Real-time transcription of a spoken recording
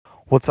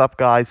What's up,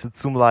 guys? It's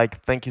Zoom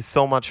Like. Thank you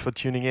so much for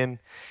tuning in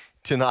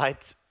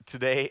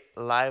today,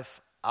 live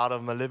out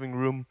of my living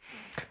room,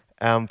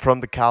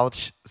 from the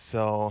couch.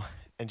 So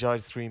enjoy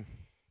the stream.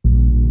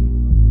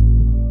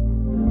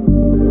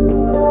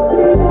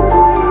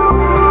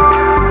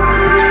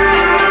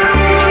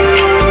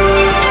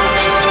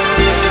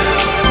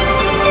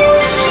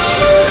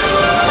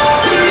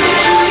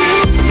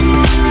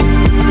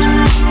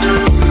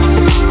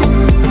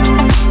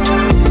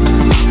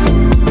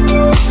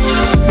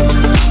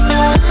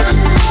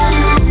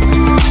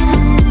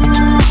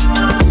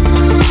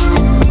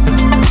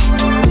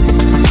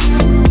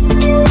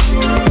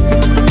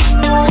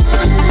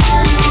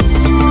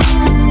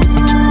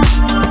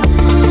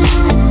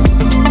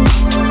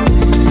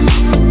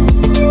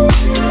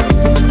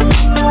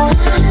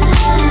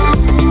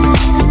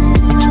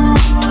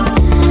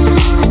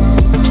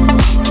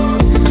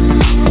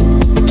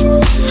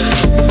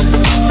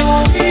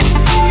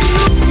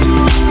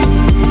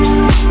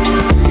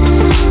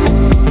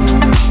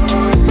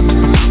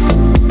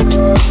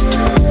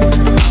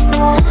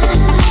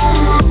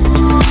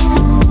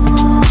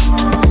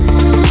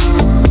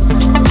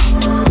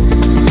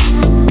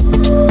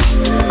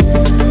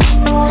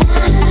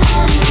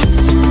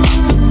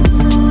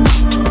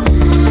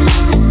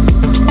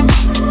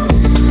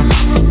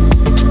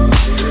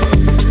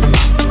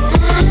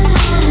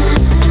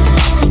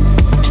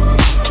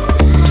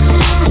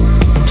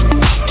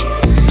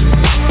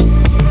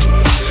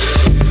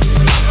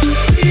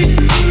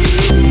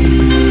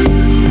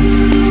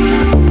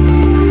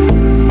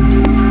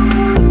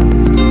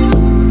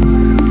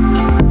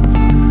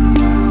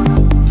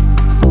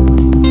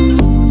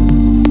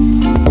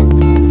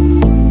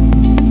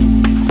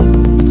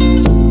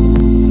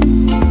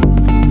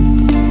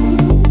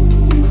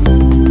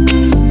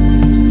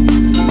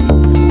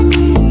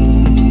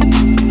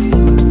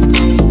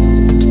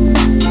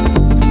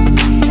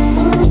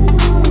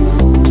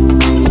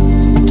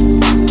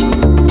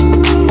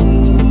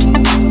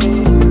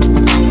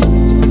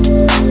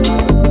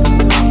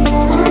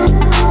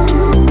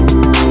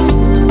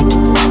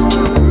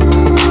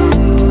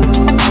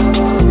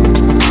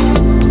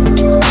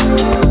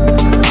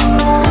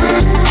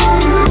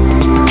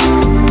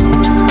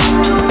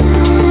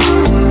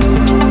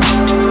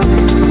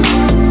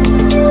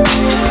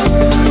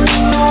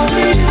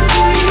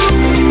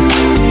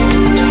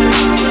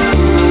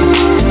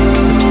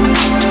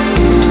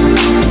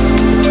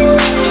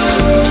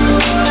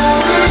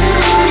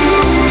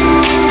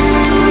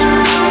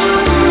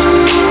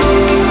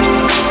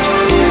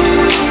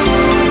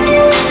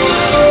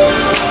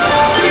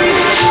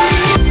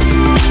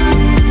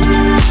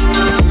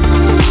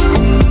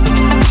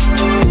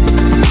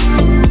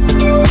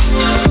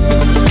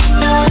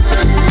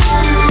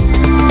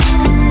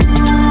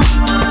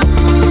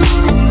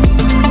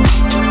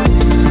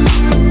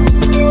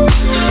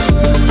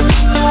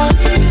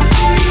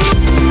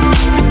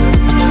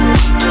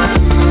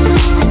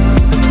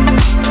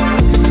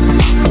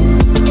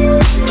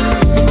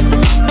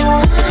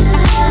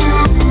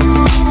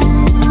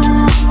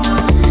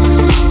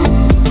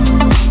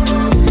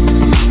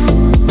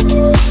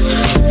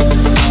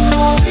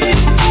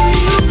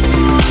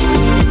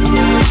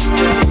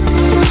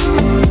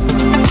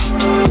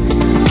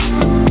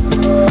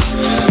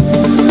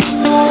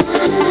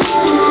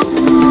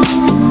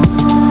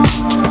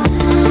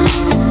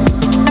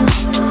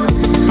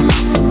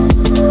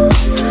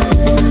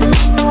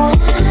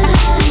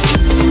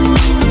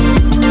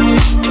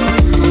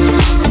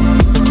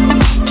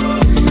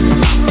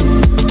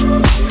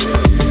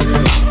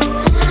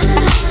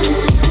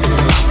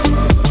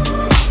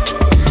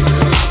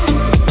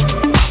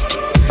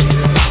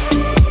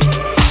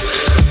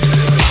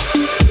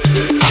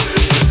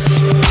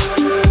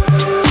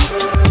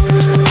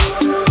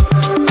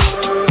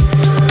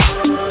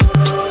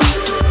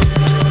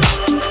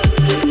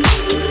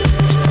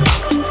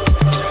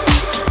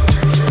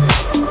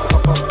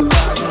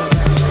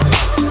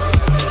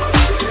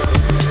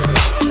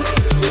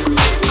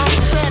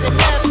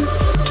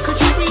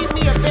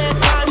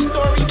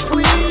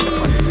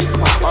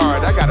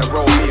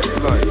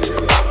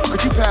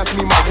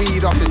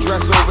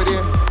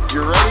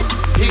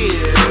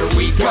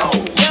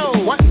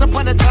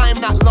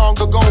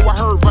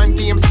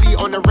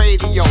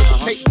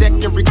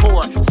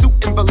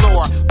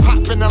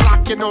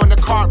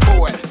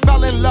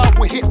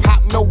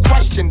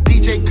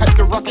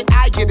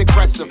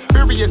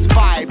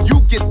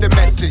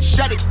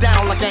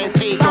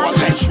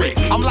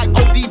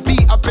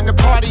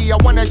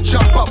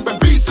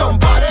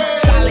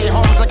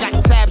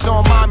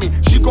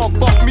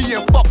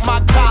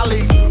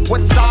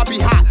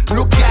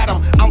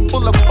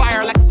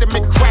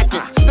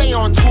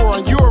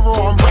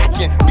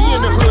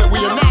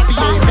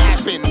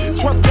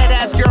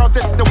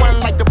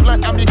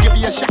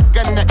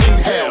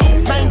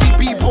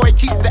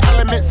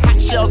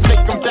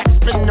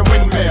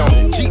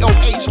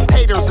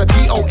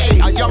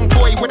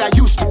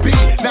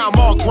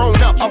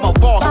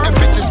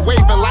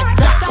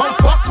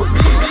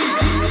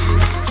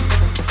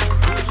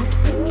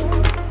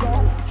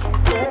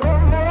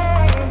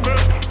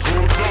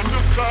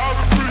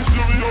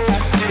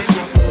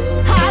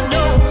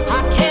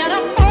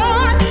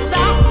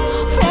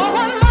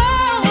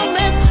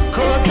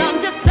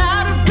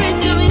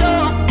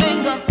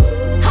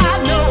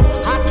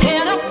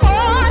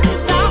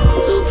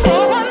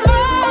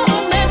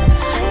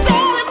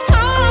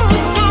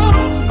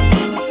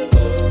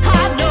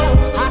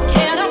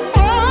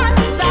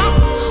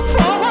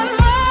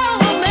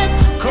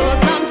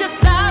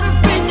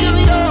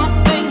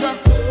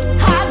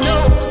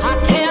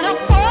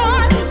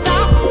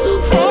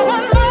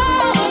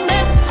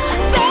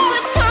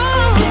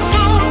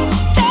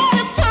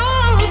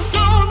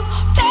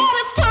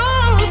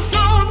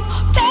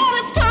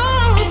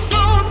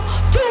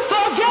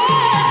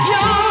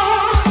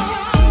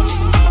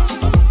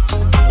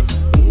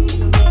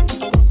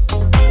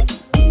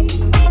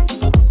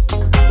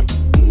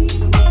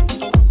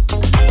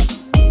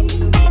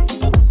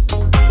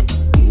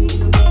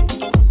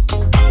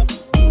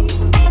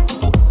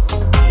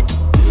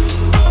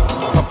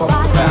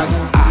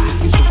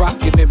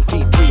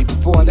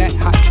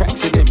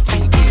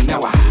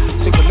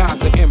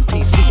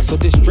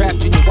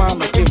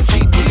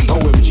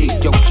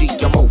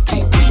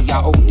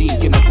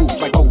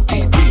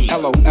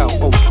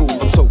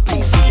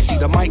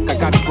 mic, I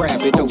gotta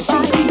grab it.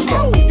 OCD,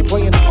 yeah. You're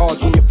playing the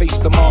odds when you face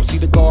the mob. See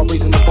the guard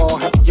raising the bar,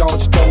 happy y'all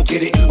just don't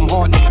get it. I'm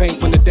hard in the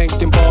paint when the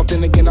dank involved.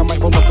 Then again, I might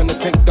roll up in the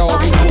tank,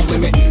 dog. Ain't no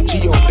limit.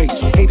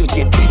 GOH, haters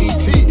get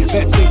DDT. These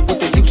vets ain't what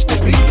they used to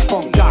be.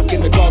 Funk Doc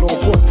in the guard on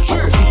port.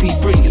 Like a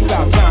CP3, it's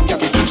about time y'all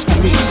get used to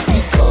me.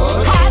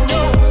 Because I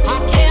know I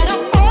can't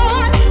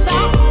afford to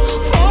stop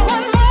for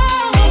one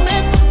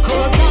moment.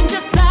 Cause I'm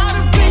just out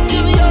of reach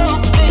of your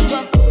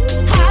finger.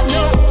 I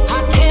know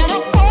I can't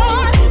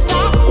afford to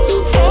stop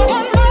for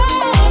one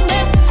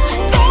moment.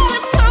 Though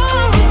it's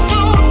too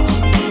soon.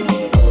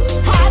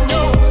 I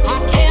know I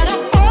can't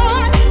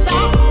afford to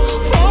stop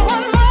for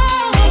one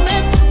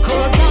moment.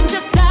 Cause I'm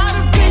just out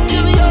of reach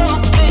of your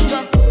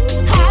finger.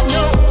 I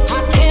know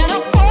I can't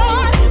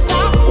afford to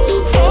stop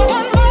for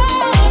one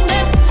moment.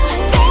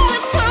 Though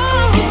it's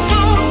too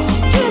soon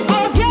to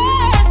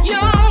forget you.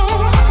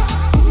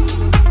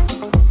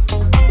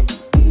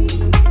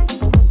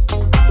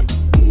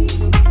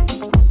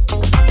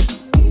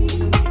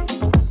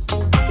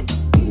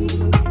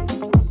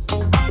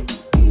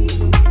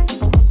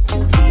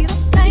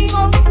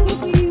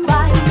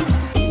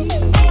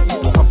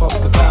 Pump up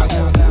the volume. Pump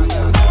up the volume. Cause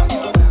I'm just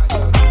out of reach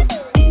of your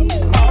finger.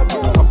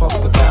 I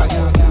know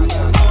I can't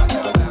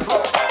afford to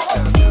stop for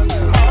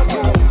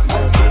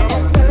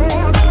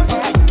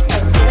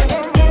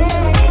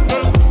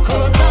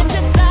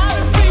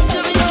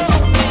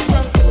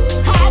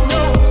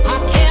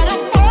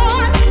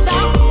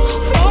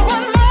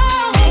one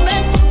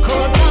moment.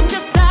 Cause I'm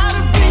just out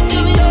of reach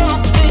of your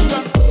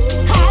finger.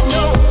 I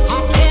know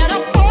I can't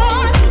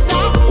afford to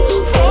stop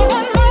for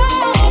one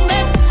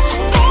moment.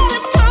 Though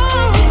it's too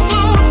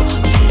soon.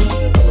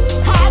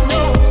 I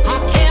know I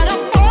can't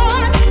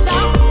afford to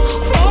stop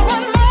for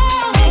one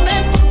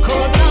moment.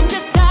 Cause I'm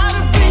just out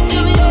of reach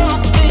of your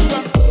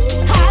finger.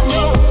 I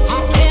know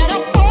I can't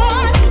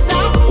afford to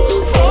stop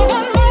for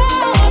one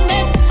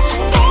moment.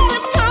 Though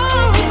it's too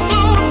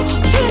soon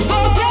to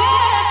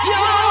forget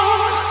you.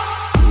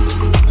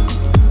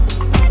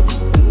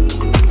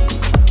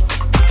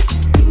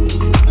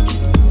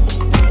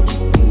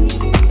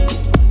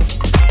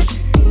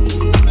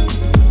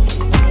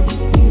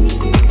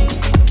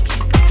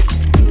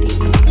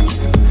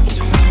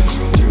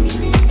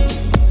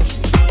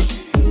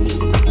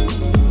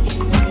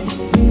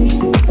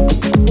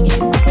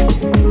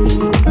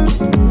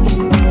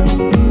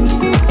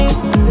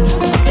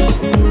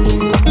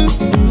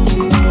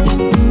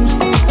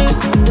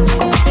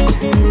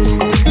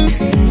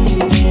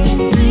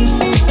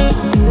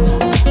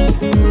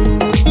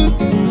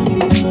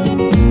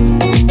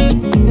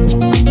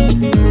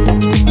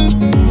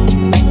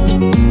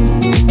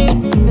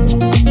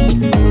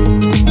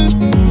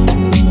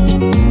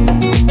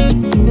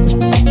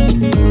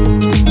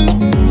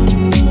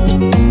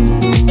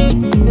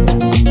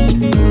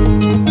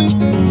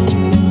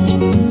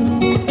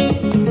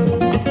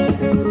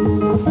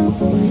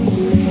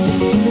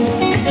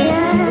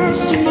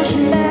 Too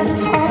motionless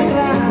on the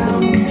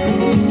ground.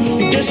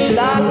 Just till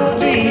I would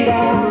be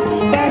there,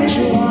 vanish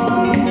at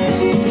once.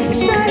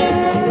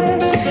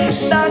 Silence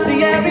starts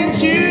the air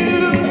into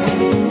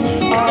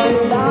all the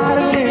light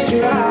of this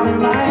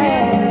surrounding my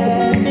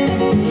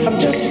head. I'm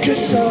just a good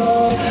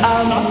soul.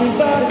 I'm nothing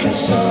but a good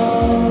soul.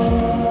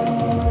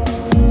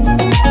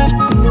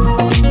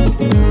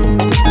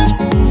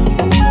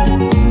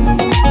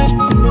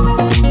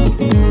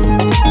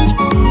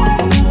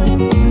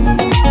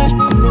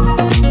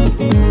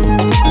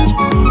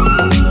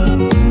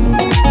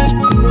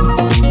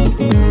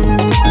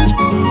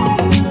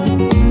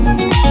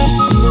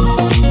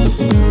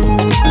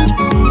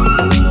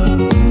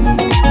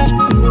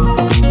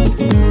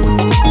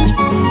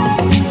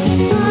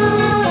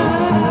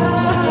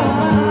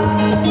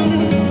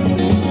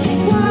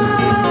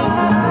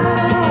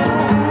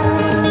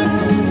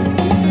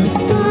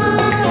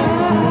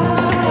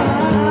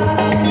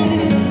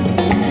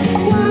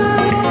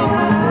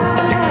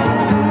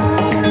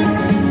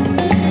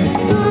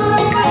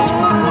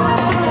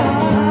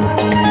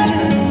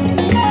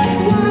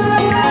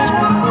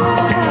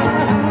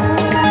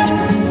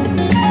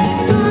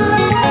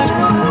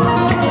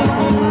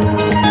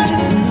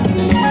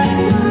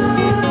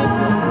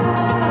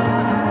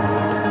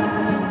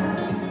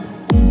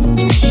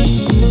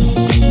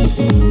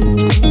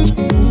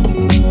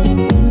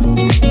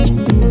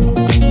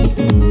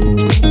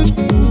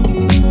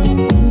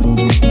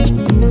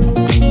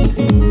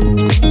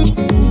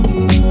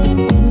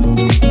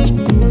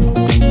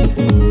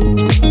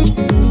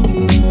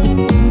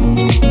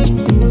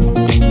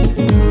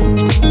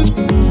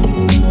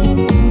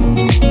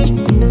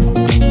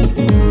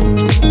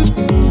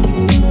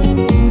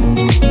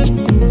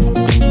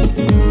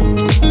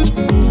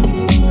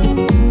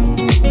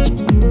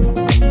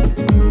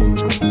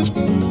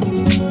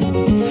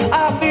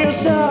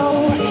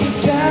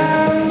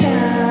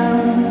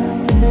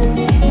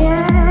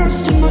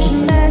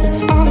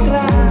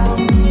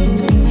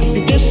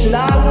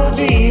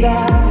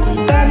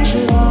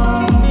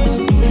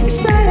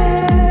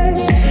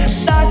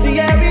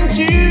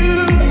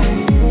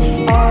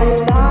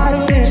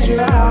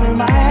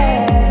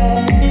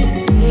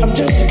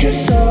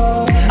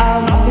 so.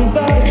 I'm nothing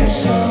but a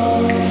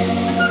console.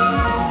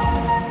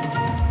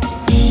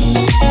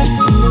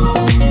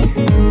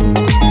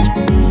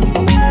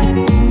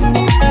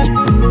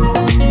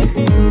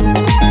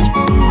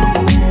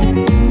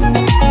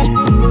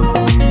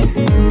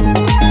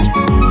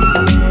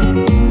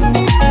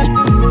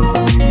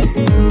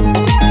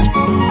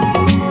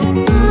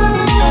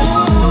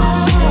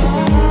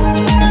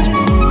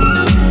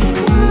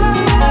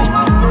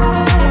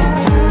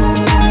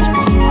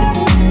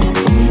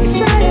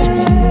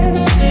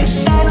 Silence,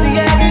 size the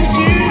air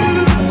into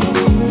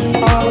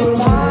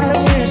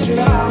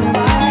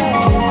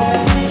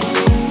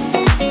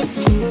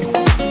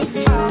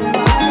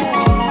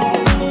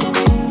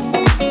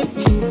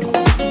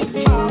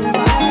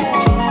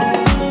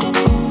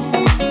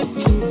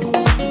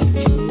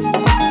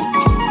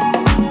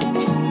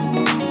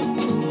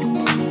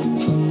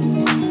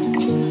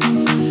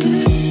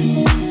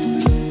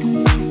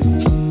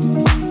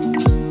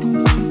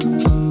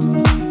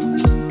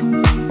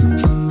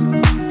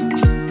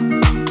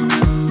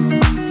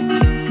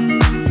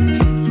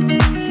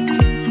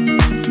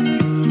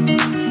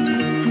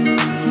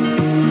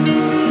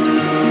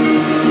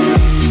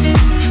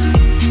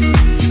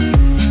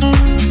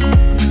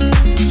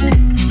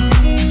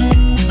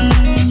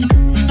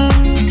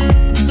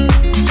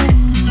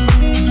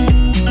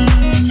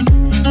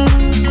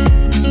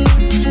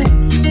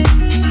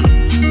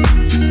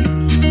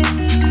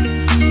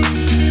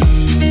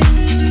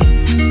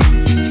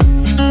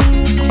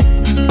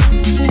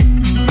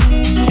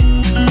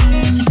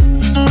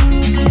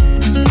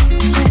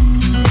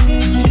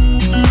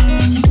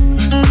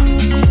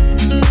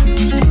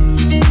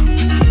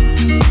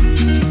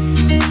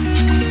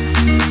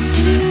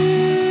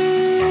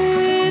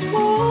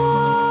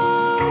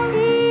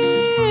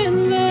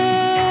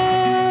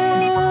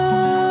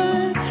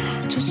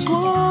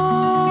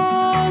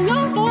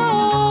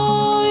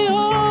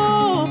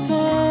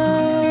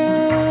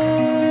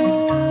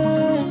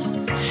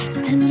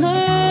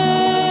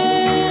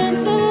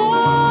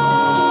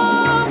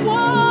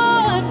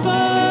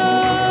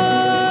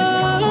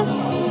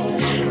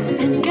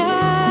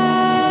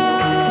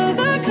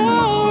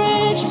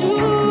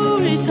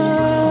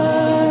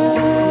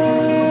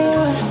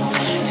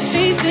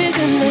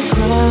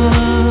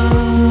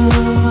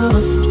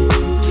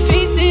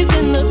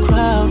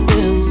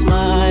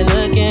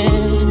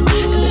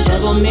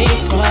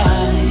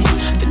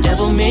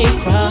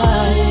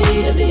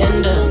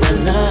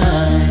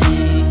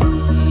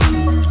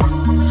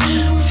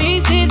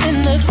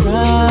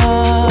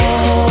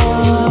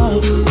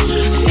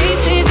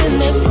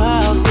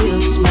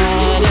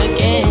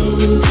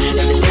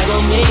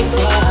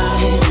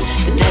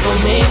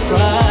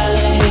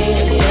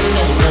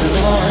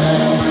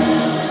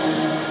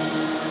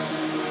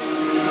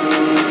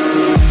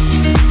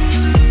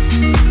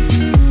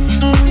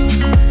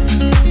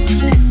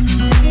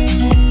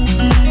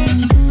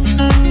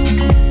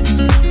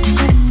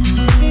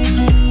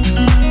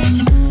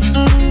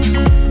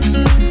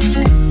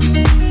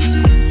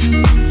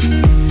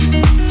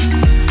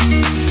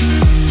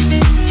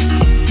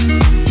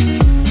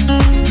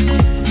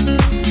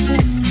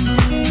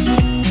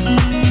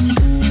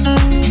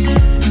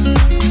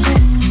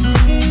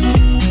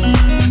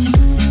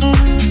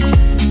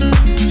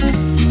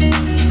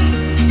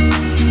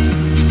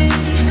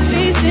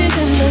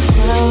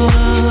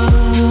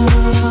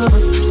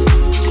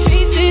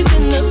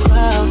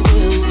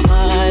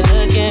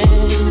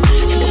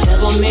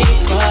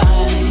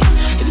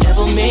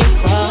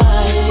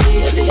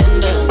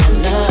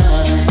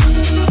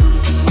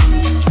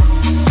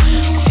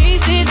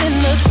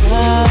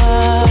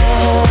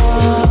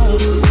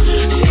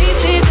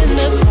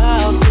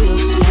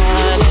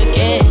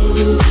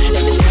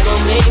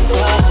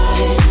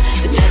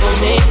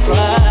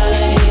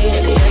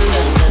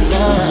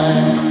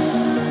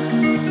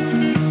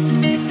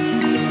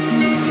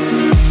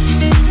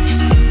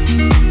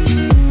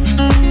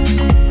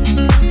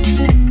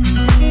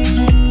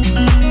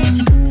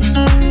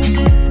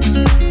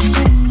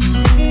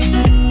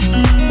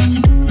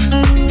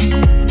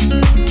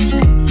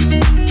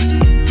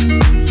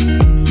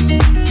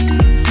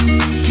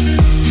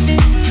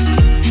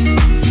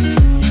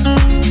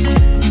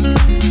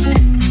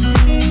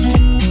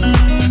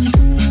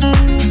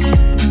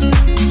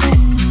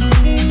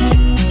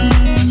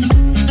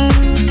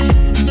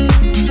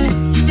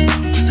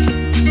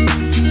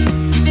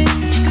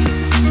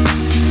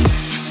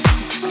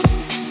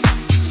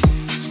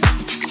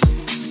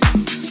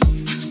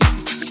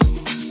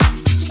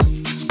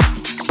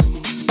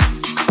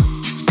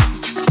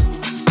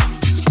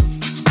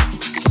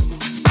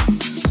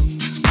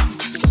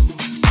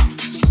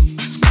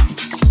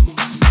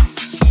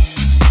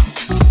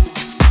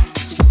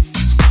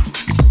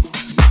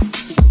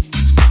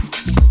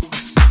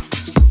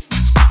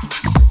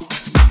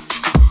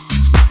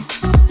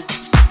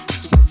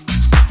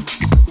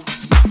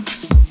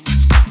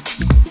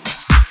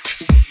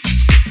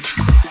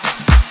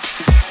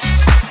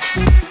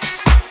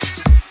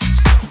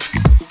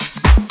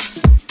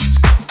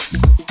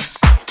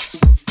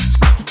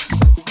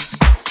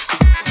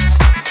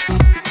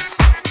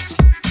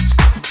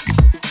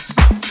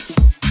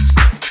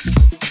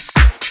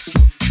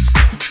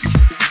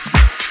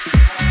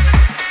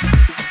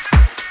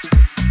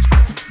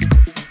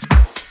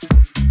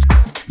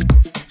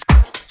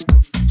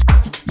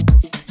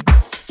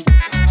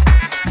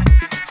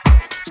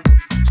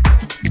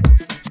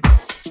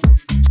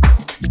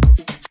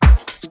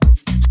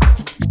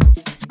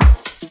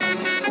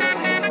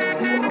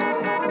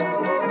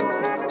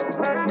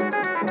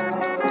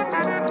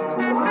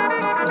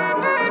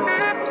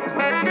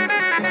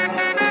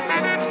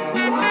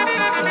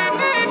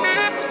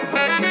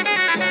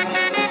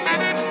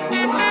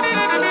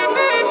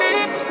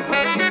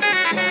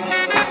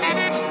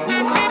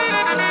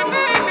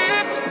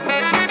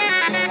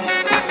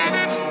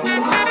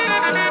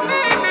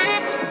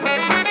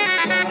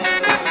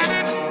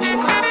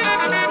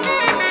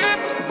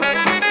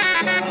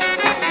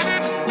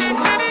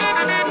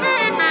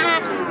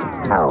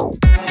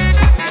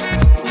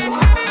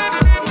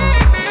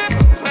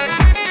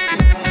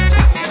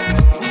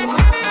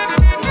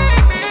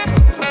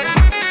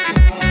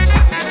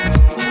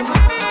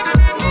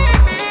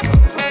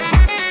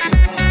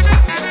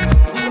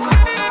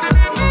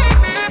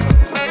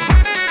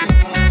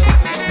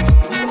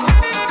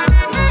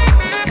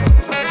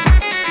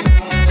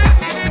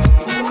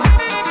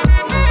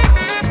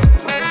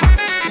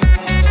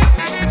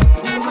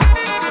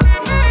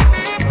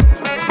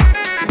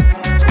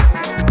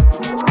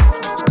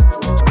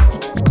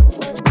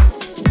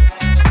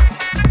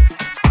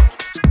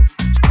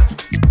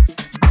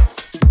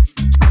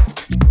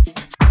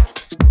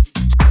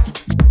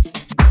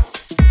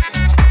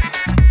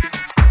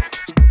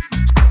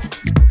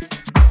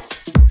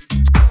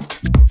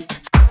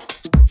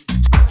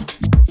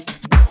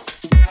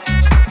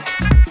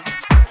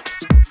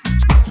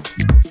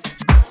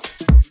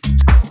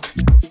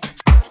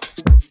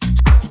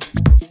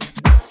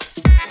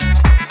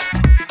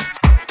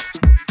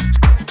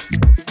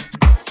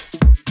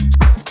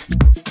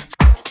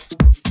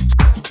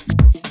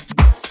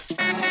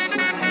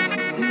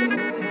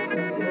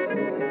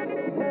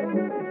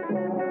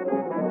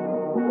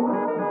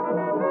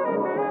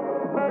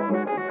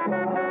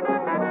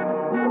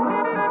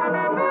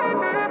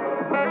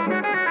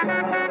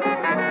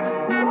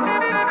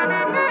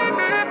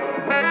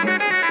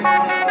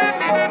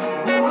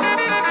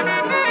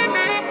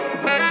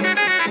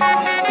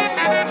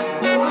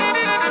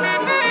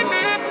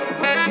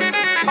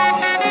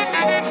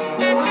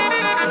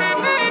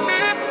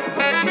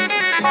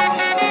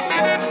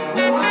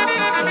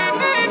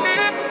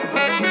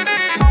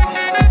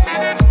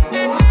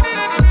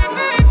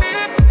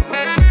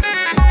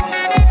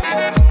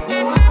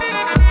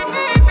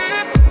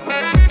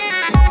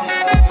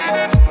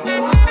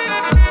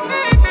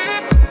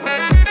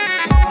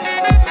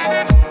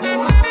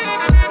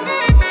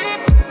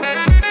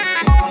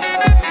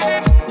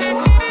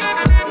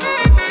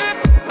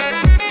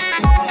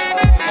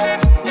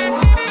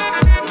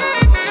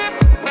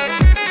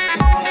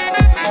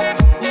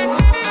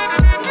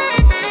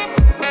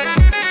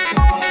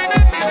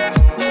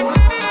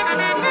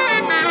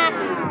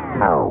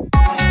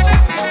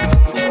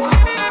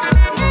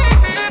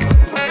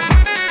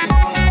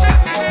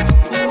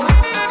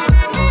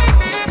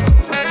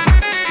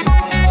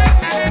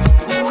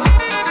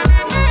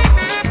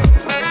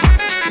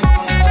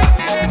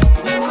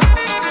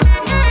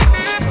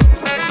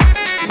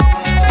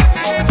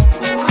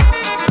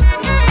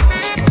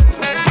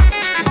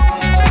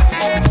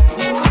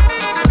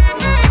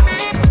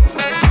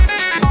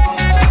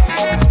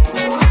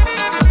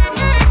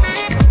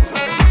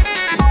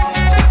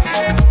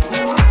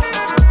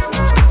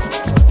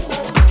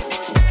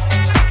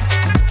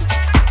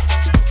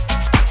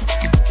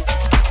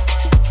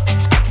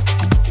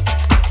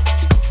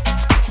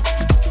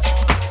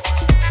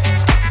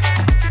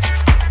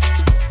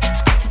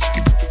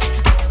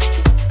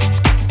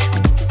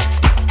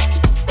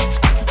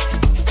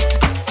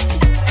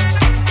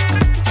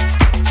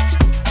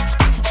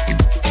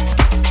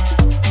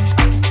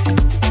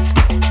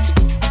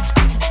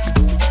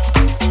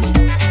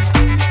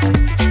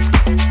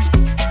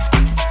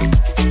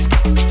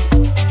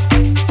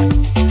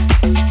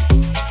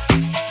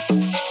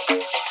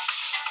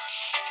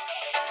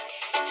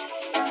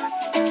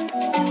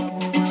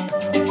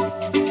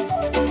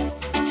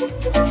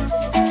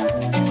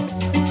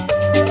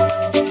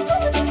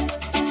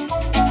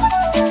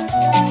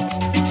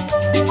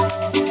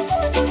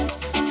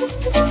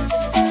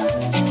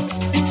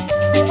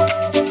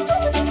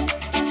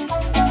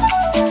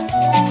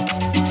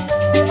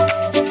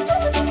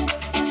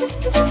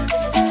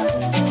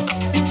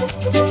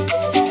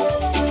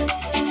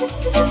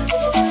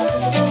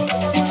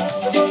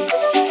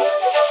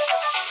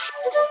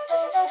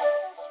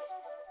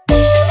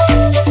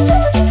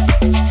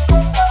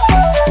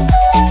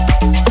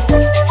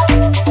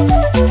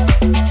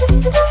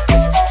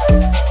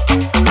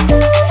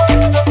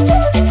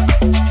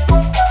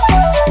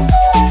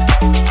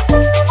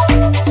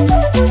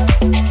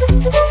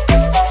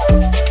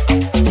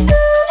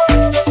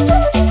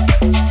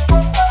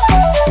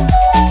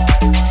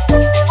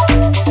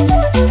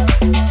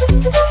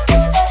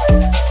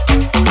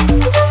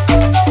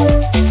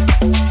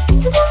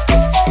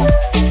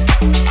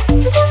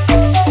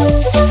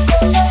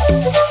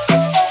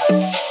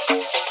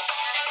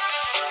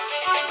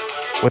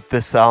With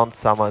this sound,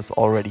 summer is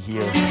already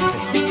here.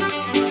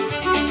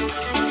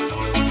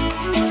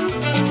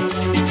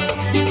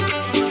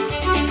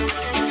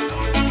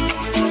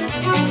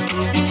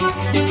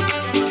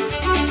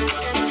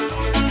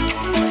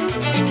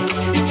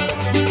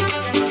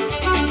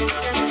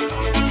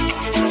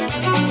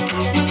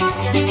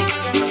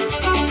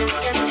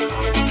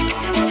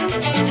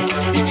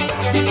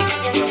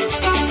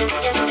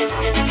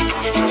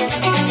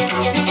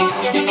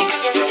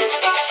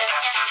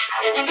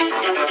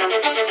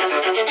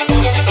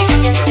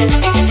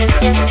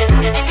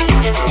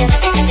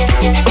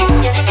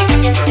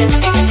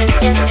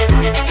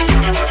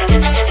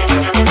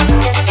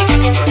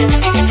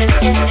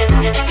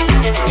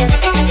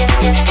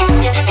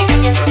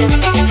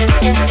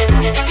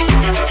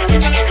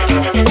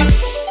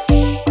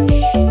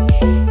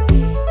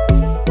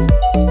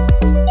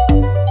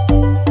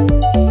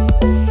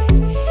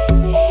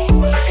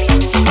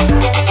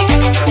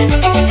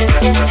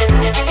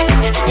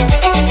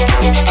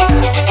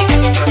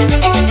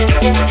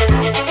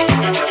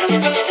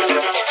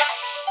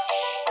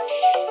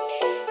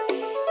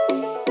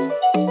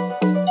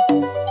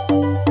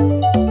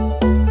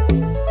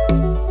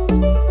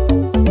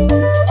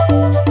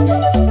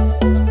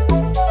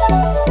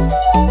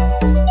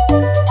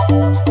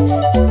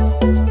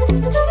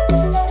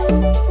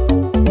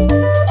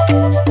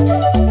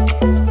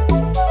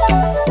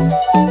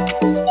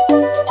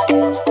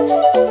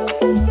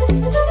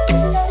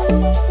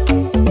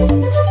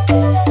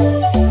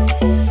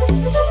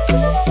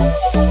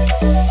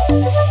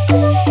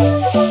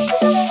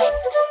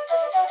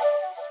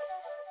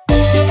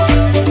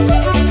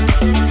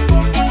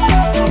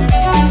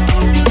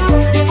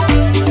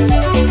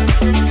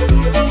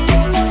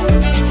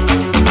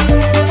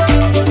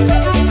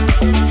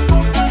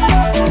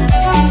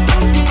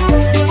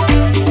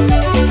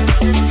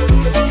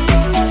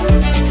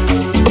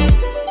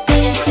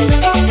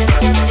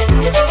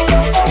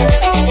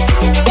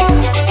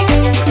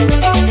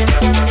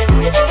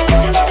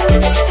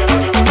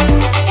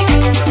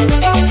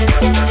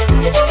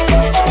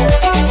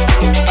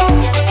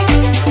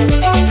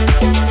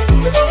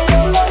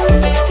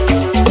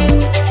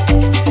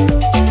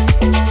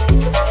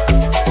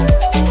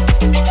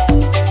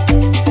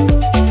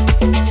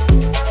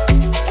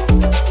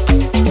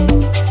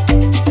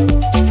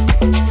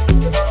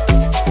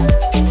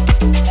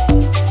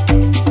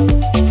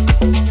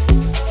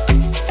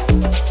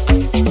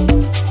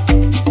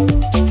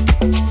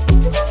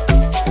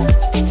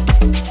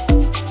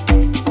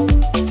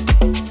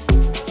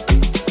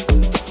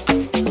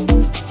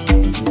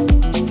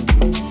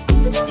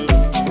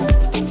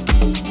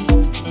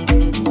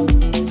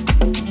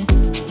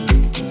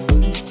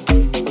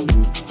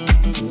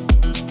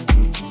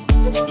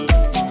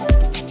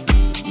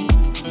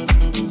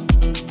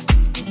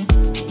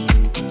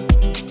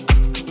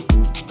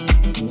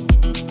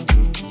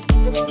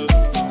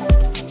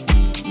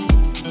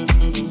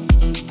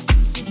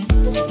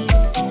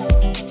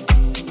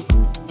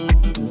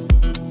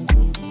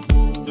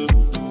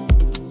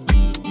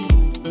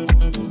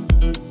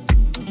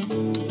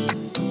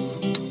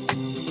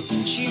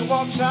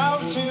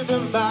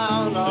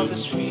 on the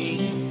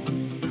street.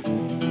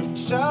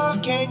 So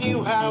can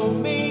you help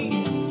me?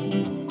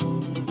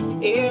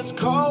 It's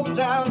cold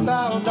down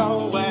now,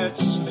 nowhere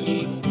to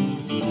sleep.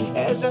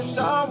 Is there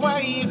some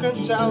way you can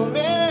tell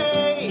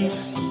me?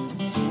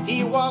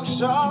 He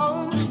walks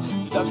on,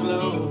 doesn't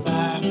look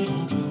back.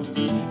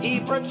 He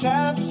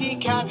pretends he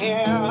can't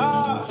hear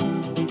her.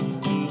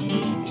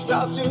 He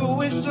starts to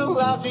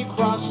whistle as he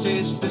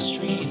crosses the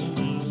street.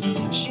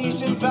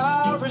 She's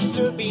embarrassed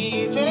to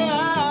be there.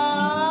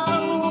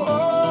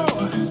 Oh,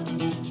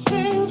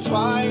 think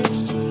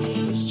twice.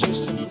 It's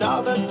just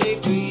another day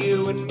for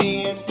you and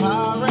me in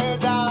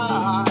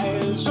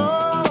paradise.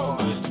 Oh,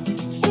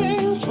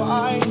 think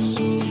twice.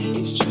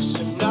 It's just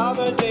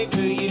another day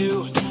for you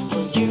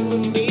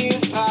and me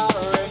in paradise.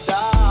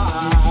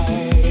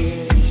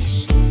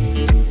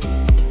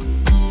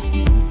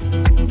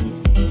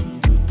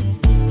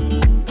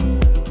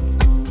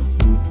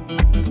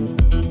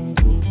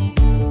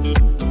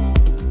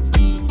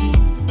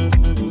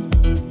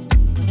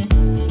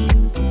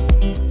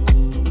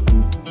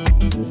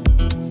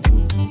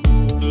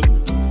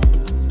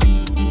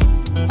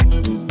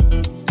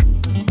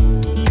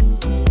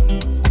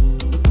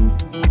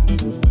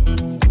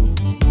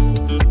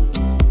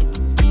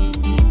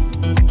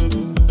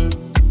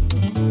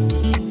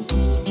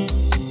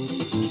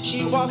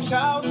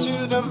 Out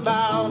to the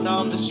mound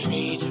on the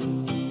street.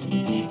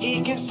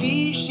 He can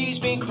see she's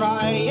been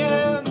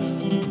crying.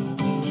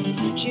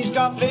 She's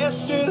got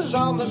blisters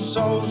on the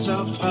soles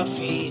of her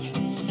feet.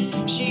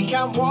 She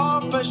can't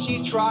walk, but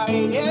she's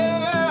trying.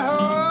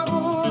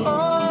 Oh,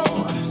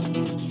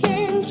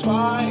 think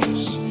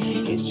twice.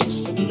 It's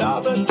just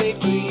another day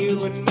for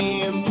you and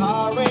me in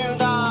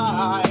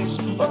paradise.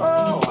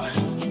 Oh,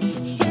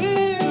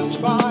 think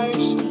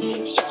twice.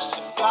 It's just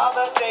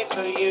another day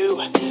for you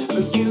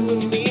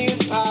and me.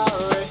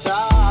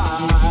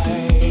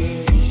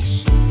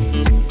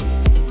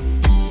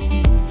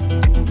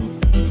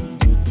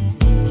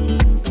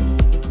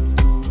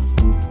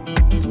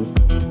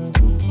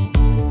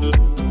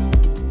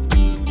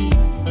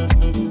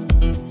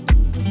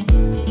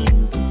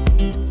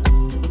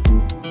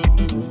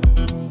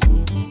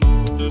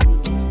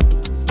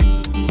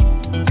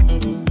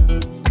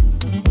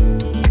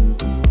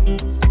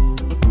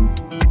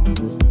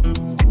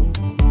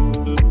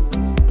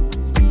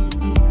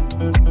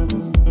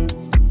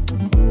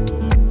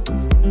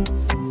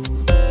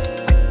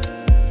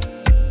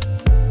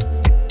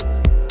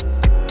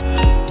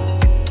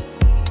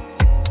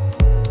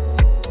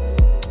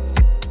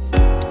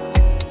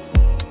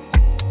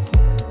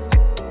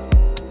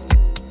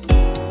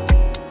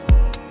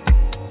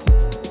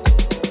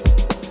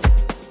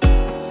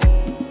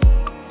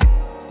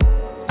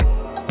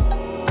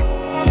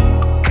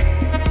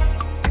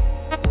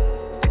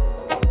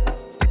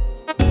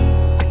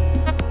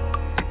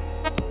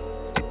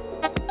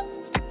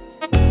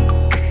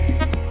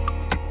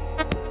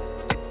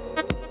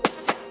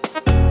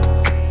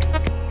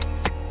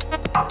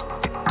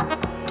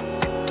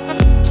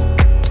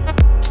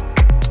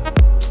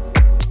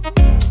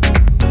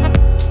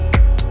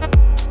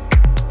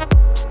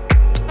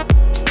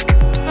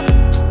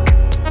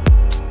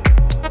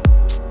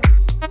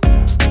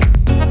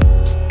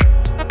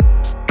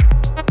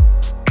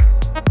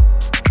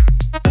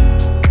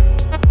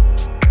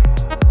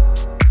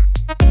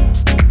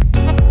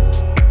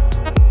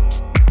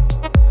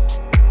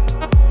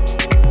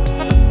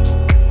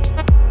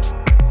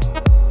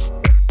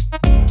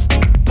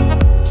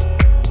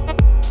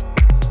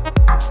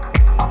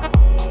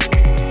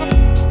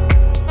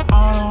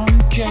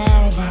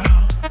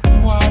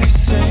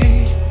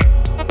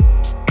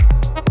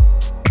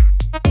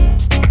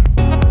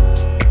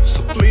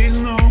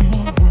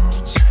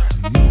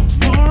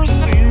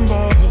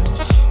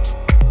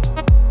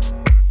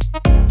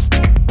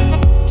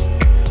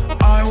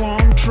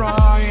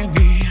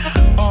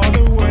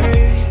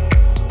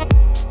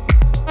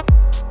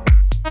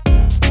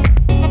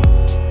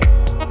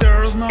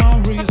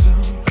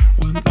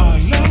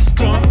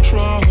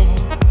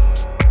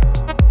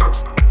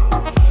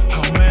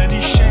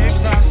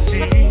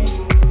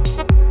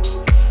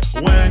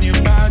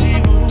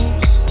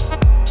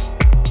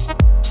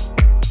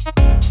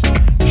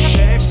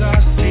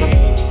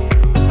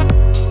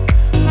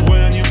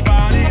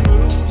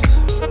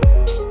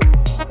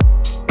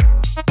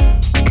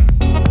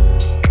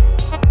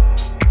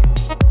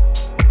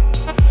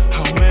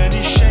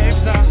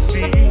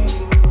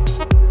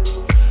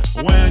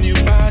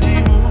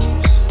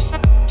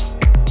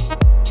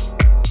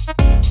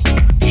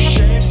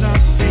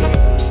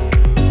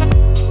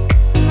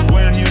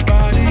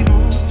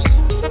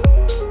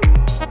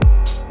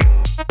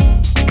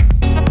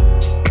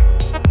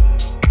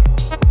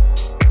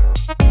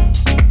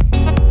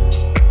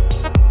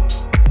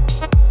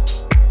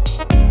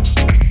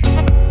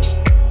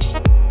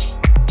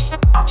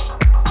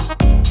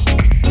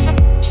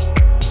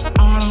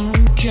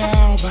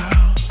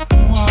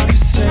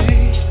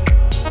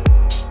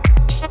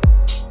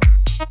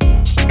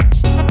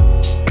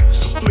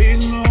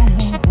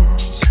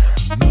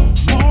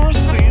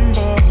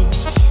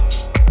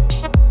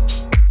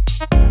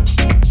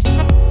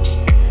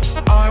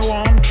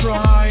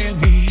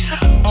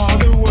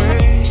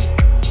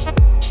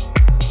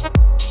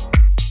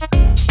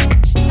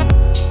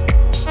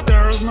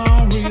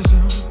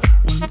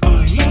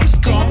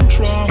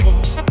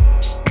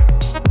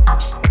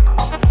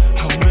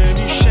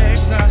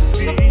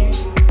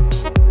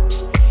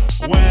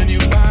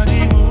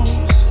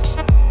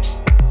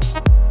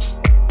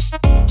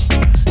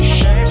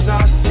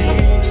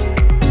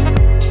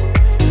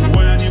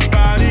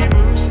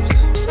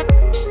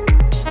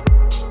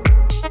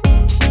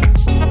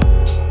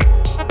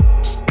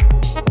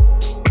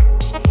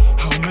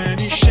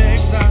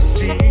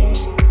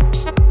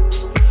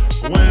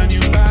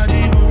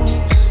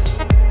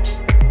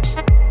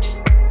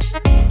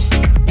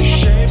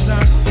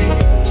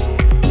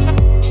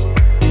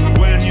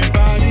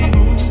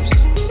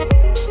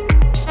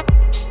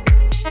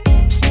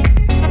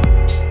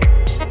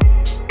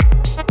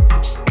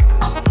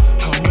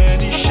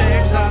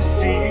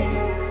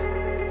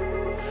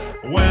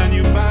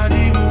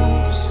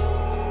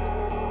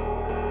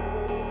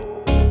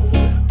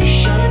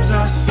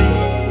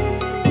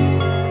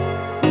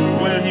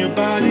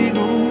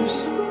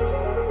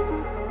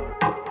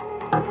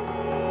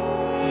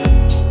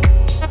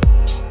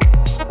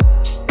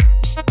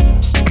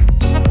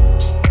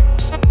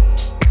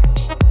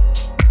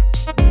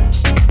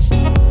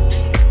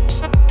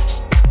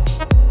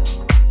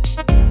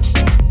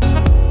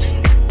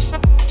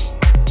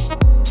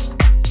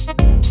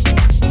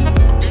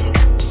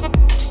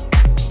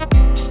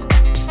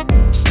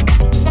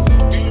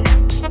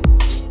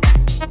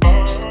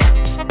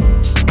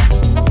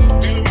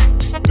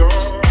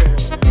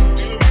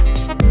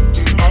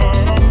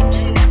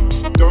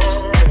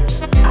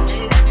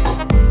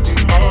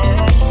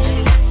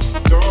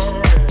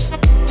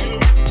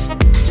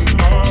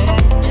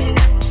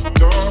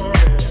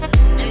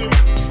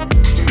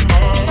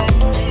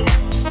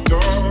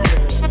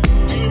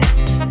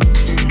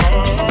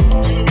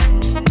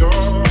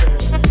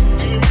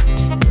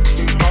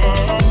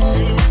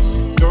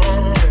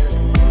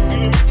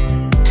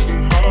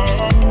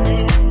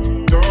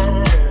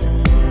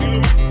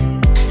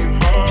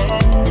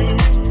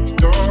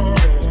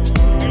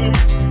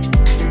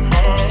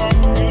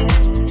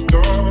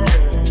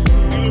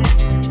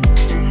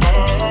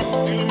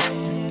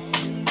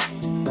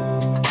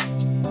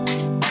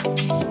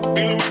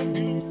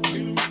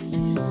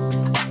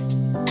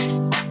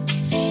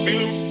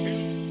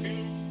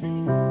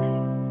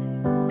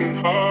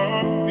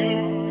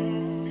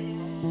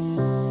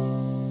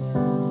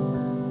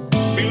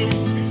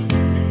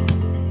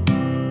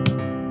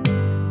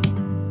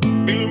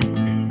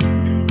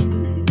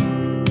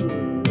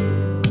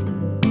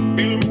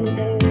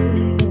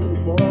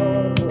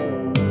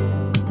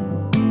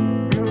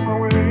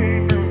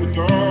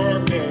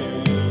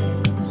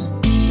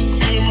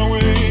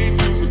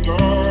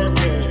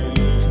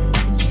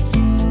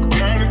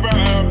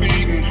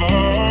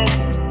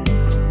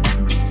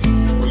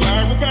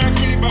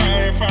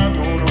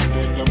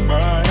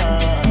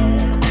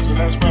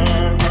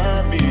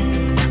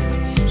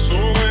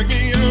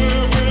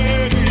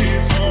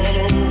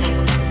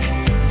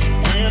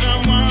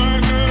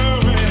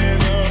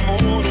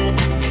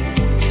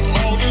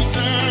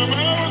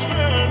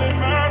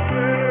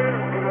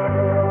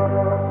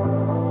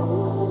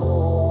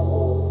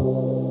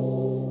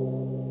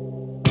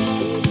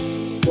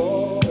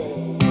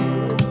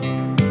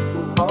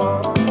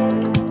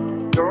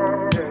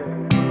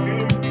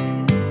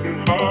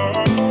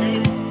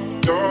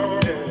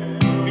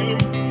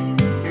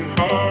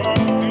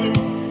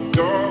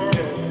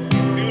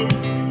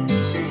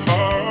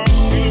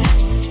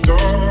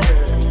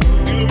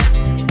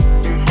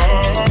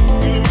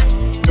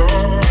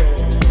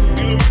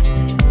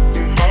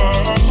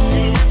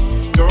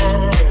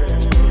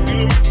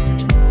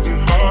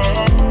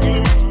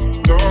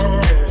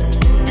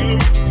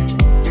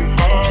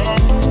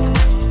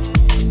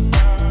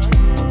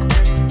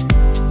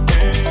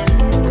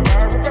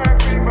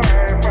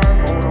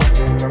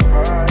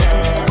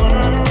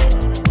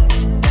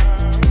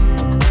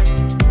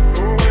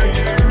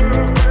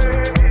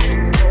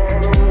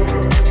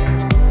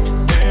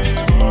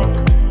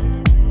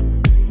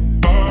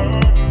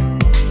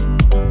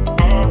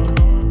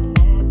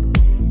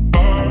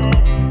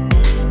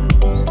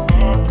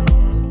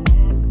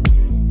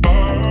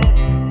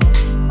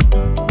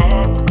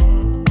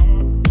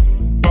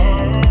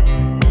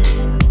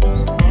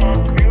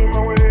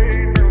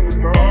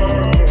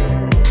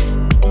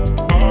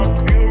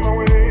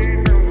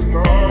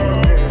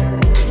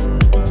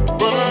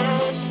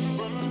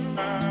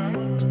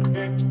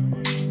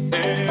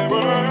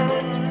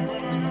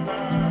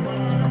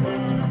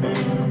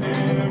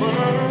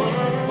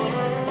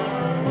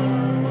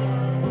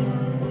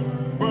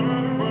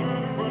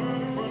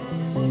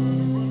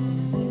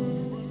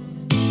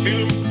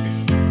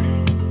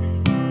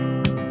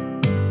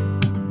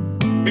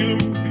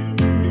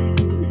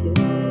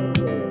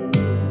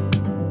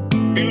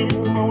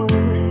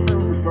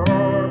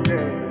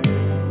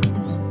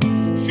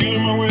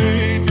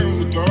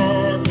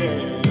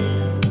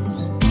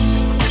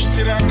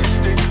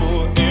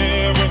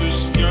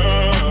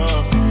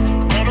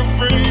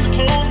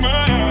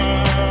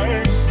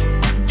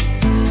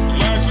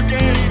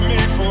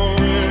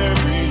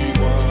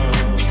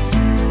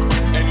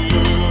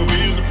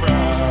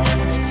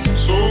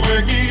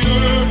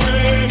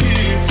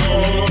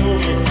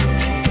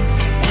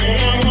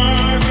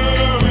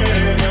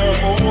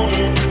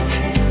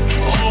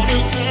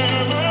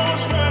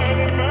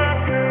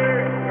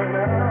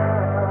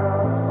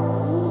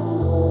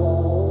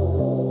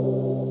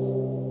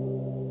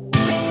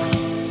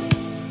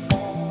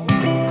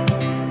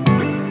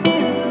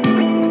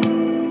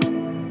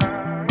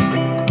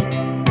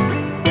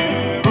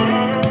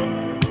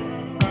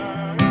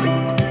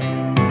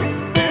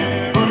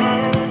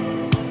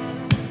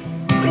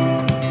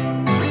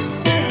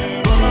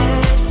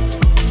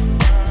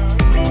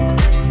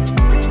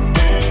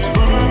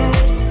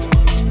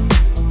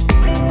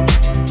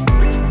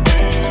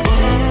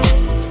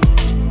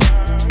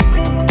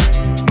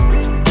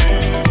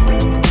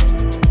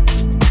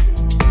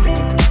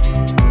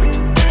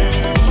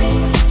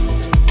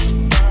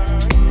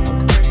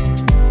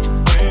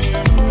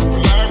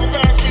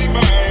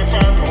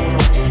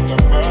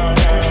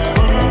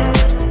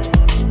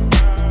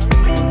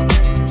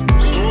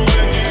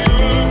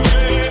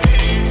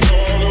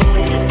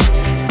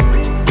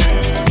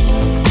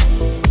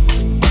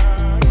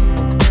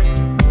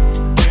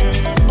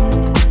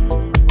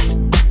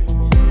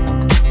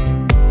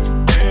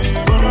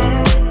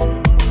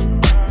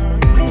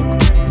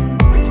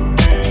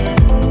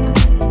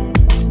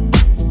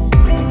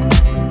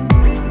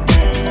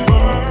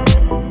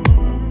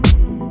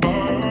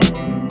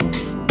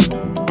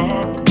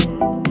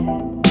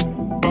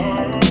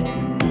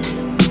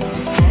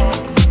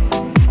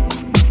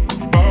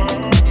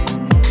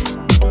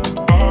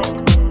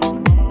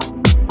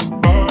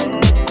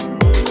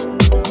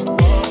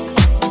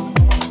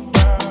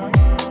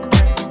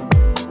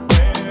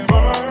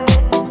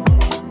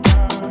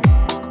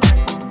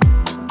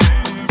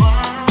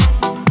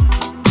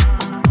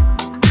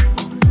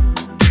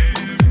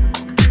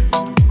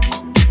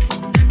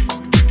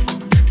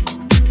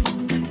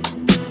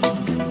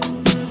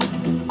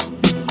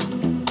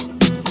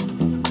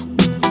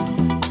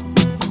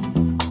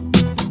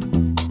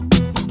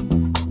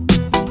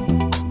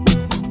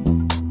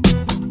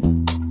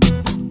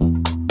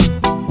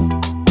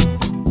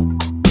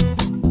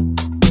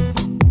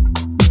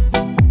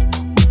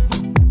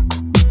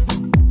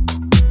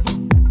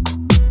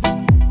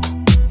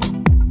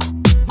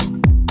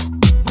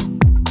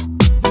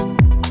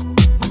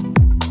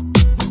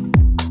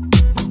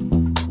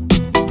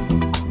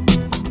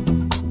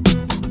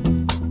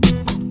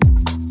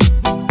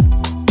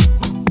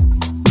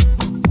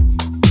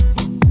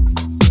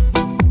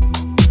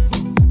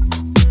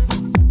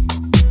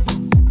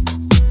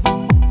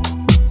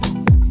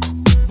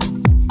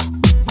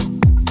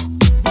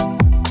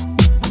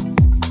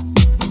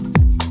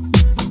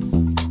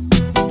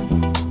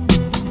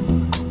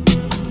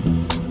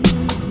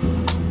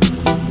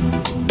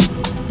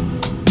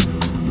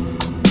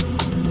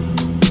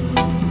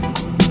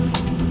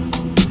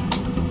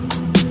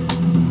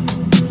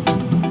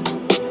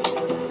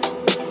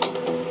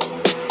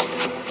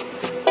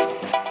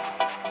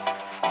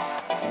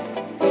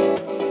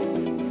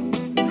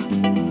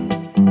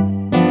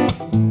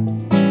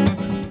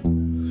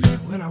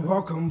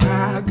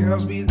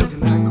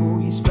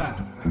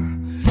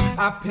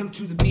 I pimp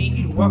to the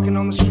beat, walking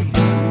on the street,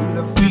 I'm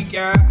a freak,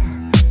 yeah.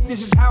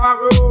 This is how I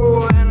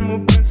roll, animal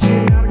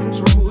dancing out of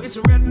control. It's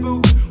a Red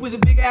Bull with a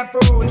big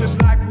afro, and just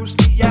like Bruce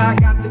Lee, yeah, I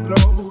got the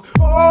glow.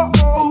 Oh,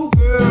 oh,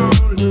 girl,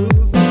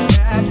 look at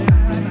that.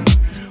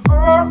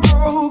 Oh,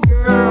 oh,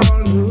 girl,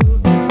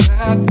 look at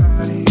that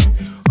body.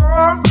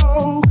 Oh,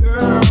 oh,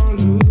 girl,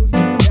 look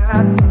at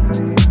that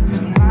body.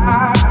 When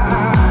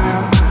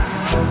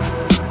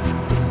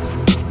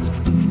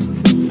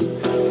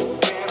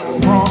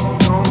I walk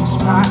on the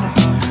spot,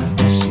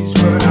 this is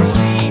what I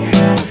see.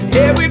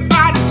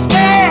 Everybody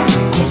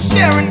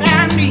staring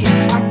at me.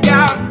 I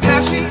got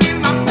passion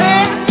in my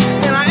pants,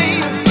 and I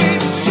ain't afraid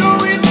to show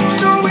it,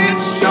 show it,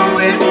 show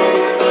it.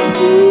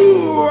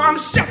 Ooh, I'm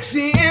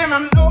sexy and I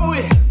know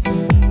it.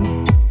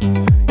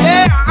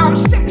 Yeah, I'm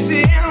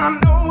sexy and I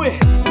know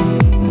it.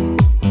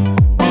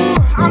 Ooh,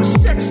 I'm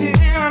sexy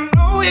and I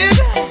know it.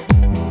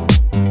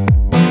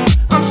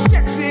 I'm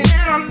sexy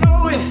and I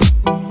know it.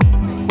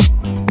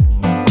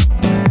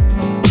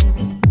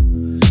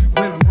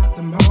 When I'm at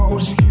the mall,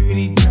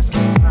 security just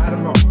can't fight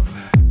them off.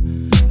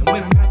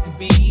 When I'm at the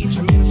beach,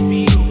 I'm in a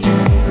speedo,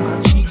 trying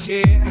my cheeks,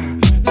 yeah.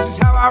 This is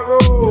how I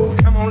roll.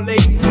 Come on,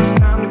 ladies, it's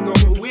time to go.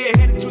 We're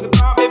headed to the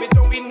bar, baby,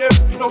 don't be nervous.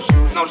 No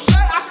shoes, no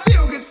shirt, I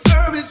still get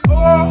service.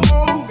 Oh,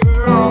 oh,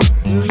 girl,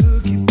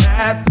 look at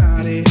that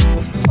body.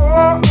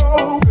 Oh,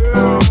 oh,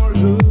 girl,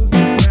 look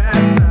at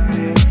that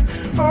body.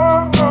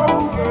 Oh,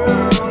 oh,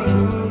 girl,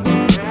 look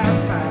at that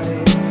body.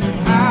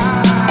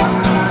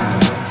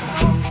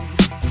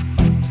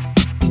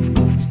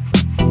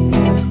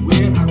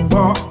 When I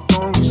walk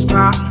on the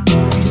spot,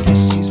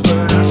 this is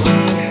what I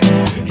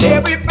see.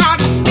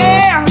 Everybody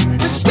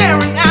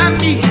staring at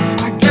me.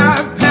 I got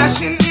a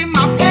passion in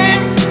my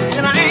pants,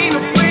 and I ain't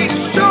afraid to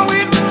show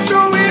it,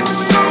 show it,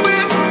 show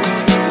it.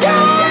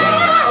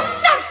 Yeah, I'm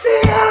sexy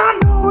and I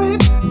know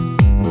it.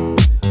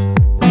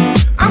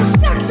 I'm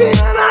sexy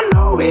and I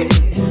know it.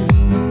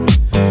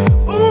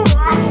 Ooh,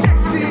 I'm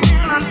sexy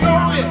and I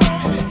know it.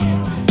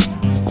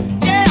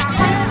 Yeah,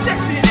 I'm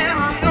sexy and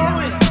I know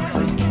it.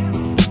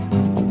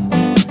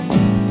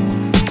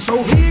 So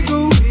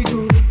wiggle,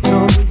 wiggle,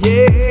 wiggle,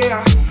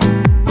 yeah.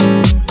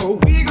 Oh,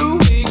 wiggle,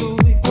 wiggle,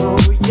 wiggle,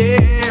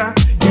 yeah,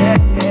 yeah,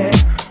 yeah.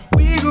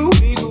 Wiggle,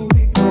 wiggle,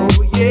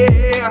 wiggle,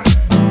 yeah.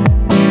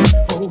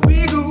 Oh,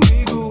 wiggle,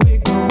 wiggle,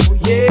 wiggle,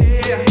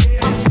 yeah.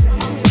 I'm sexy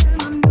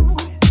and I know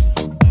it.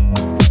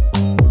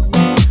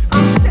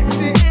 I'm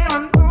sexy and I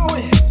know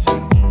it.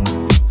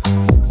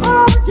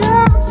 Oh,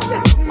 yeah, I'm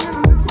sexy and I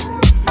know it.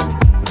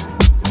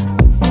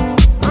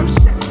 I'm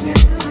sexy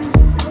and I know it. I'm sexy.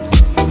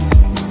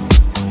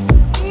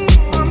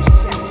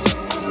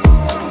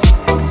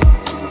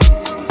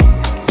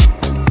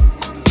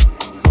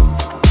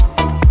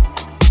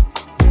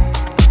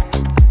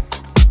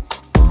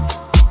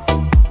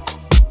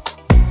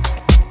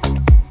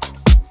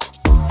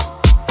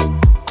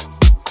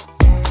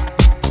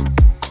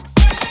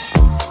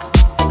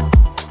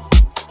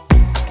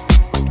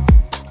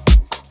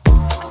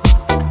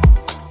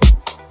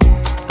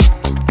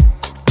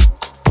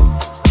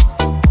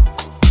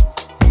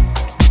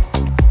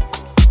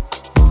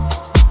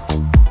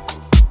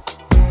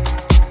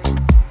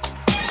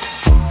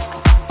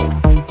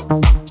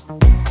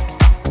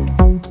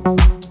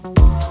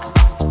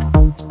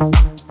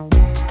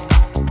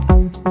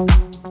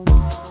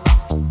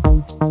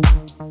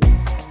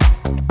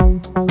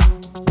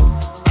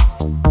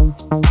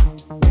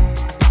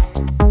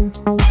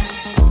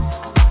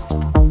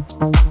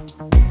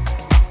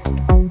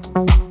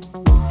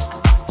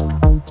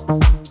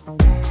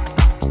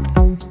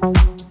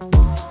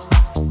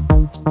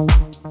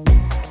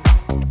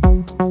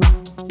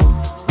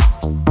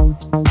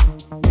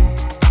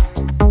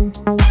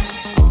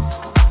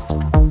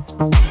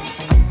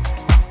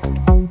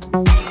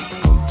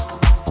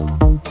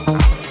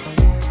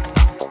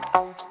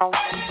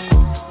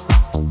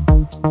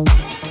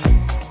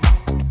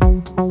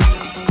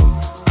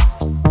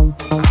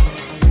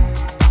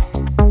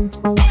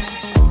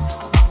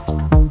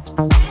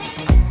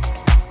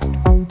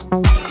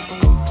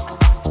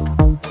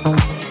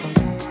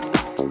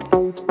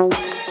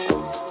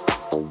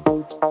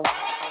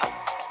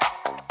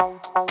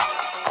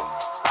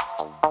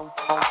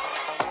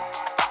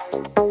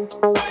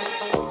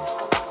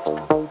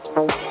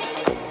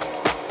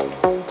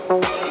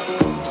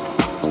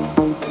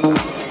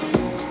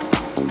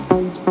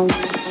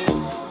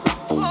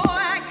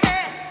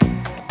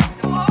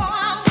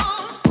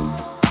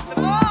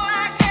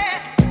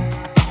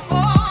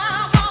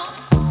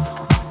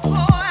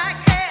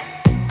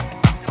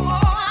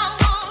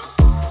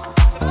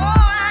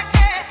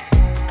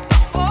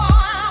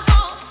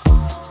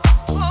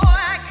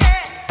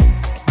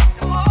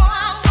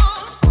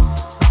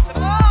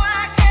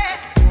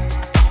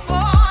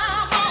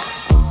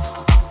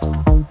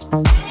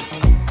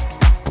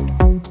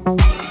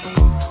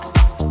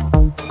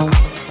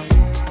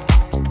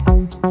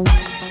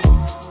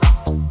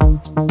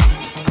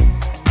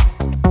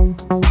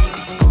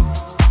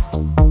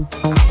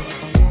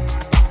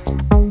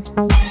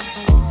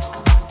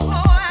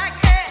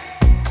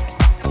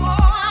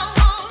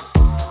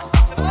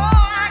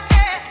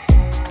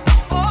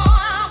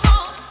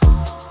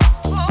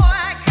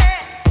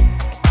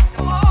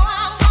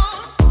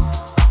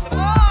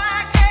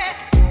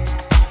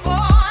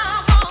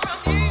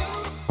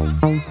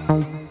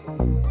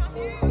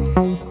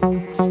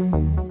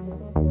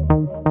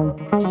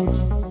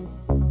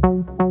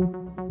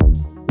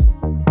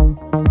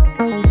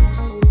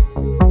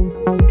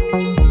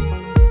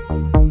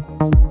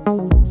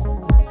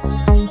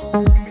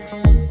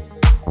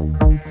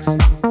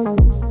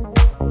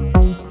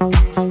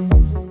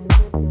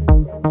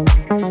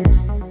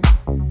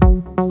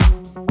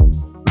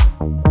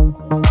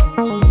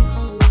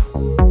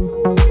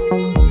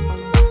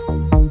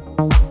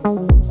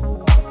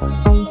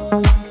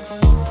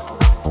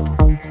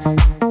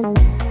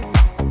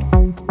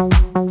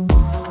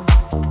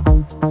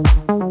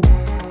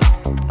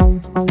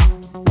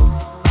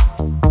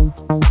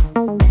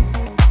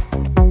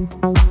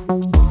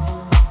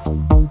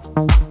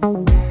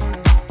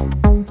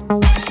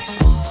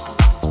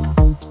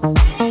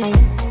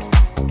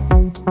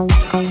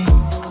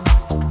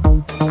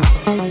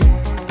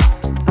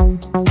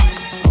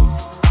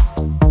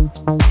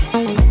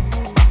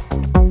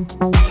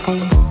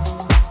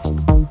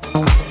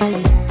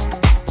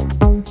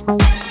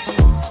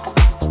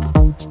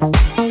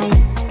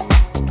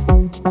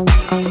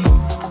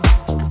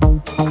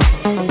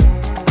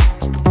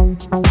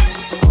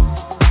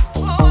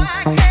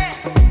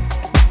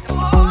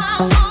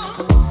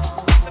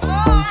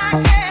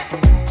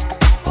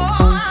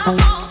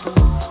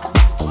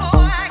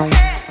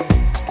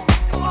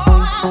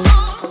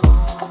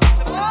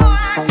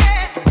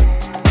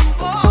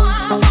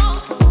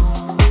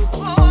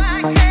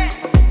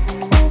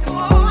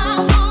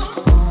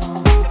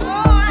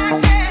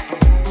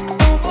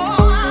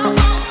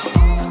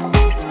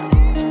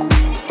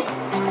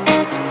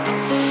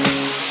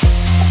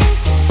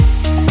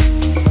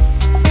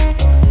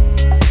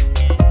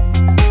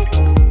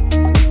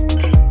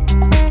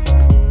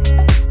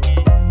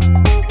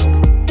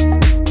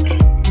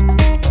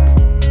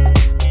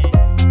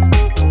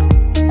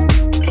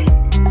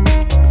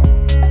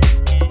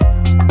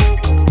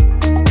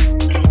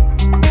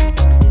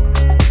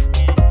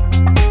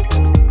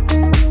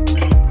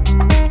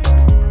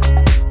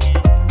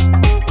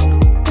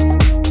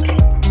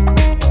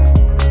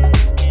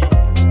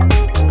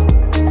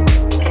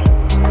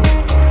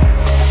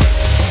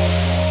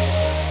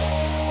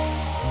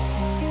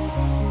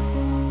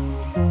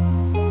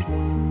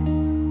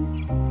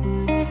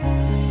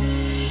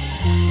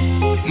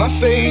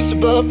 face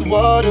above the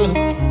water.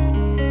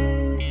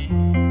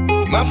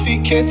 My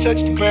feet can't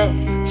touch the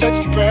ground,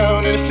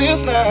 and it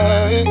feels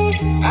like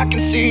I can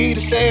see the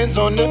sands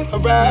on the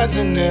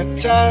horizon every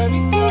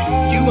time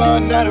you are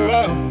not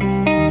around.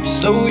 I'm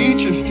slowly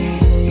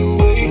drifting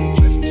away,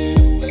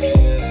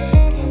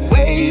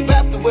 wave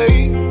after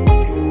wave,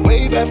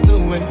 wave after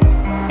wave.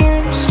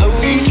 I'm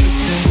slowly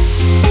drifting,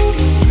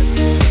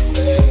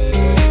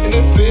 and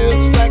it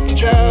feels like I'm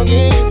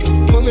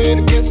drowning, pulling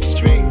against the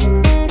stream,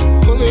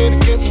 pulling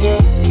against the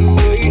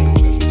wave.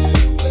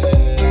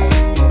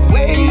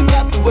 Wave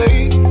after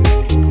wave,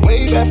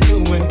 wave after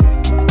wave,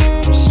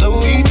 I'm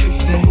slowly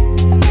drifting,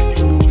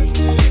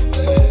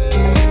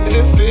 and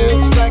it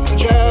feels like I'm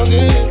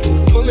drowning,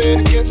 pulling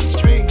against the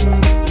stream,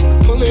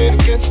 pulling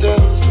against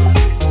us.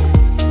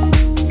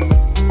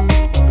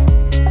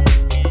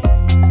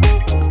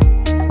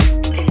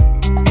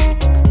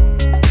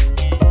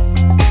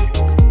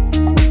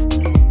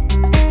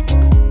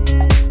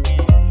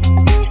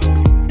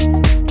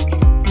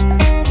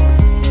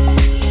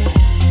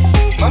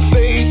 My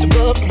face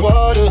above the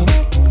water.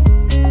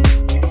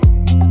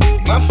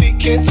 My feet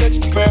can't touch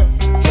the ground,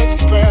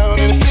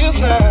 and it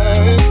feels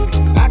like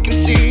I can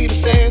see the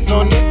sands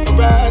on the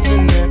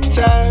horizon every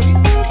time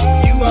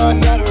you are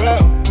not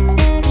around.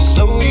 I'm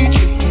slowly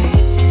drifting.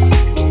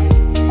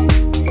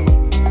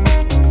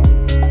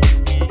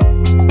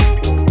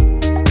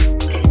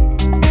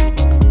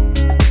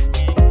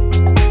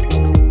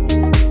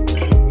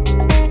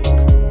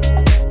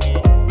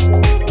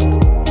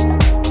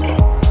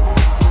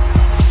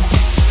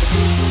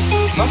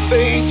 My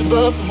face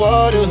above the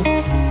water.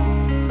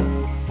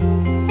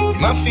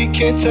 My feet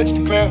can't touch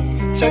the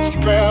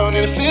ground,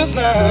 and it feels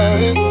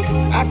like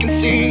I can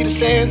see the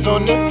sands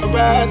on the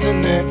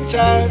horizon every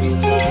time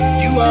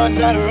you are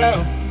not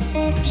around.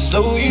 I'm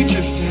slowly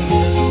drifting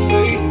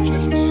away,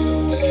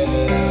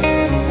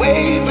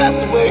 wave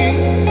after wave,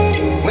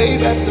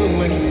 wave after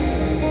wave.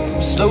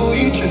 I'm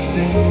slowly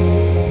drifting,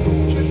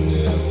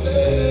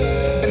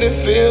 and it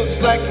feels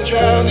like I'm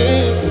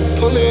drowning,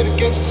 pulling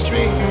against the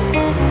stream,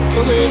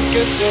 pulling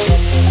against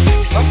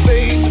my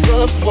face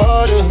above the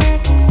water.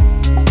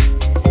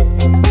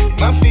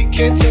 My feet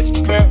can't touch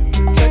the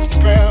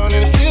ground,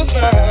 and it feels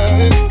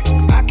like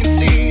I can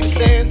see the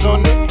sands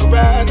on the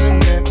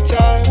horizon every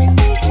time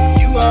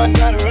you are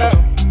not around.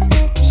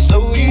 I'm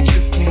slowly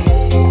drifting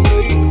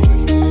away,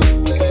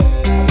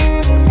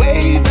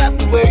 wave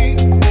after wave,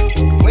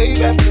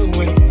 wave after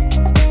wave.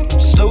 I'm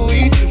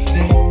slowly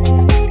drifting,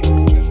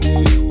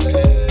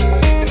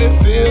 and it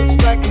feels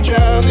like I'm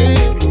drowning,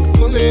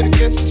 pulling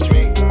against the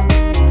stream,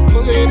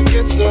 pulling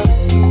against the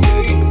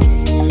wave.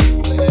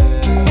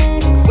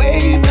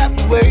 Wave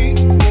after wave,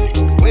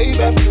 wave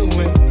after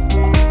wave.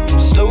 I'm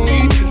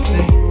slowly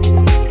drifting,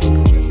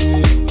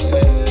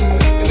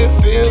 and it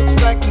feels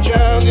like I'm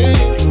drowning,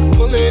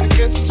 pulling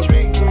against the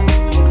stream,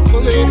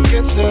 pulling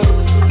against the.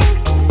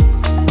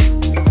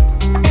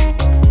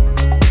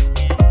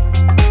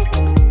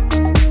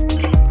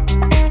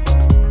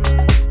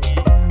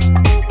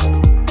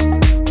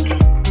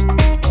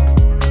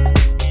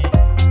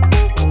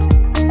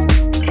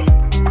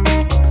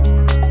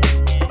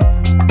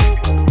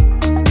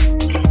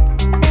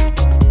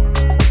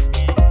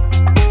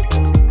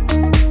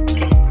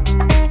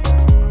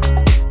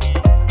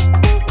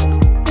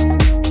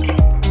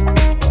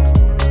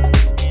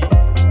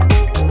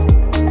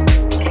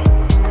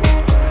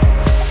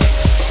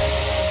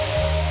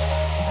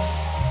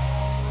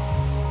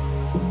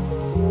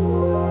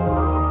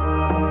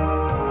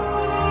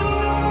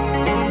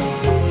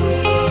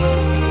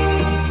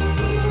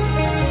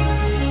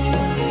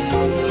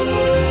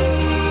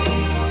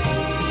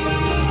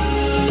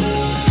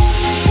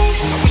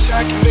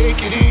 I can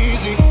make it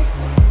easy,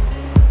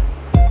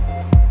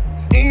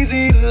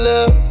 easy to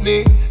love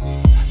me,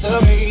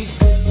 love me.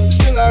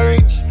 Still I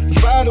reach and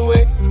find a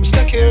way. I'm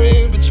stuck here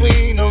in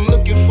between. I'm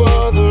looking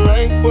for the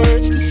right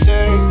words to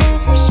say.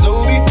 I'm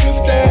slowly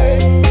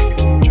drifting,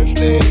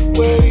 drifting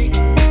away,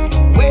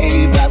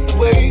 wave after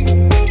wave,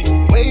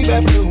 wave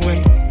after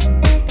wave.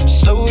 I'm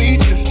slowly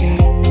drifting,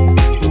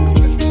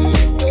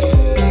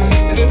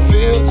 and it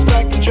feels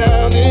like I'm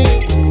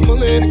drowning,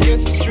 pulling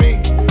against the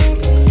stream,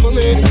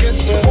 pulling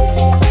against the.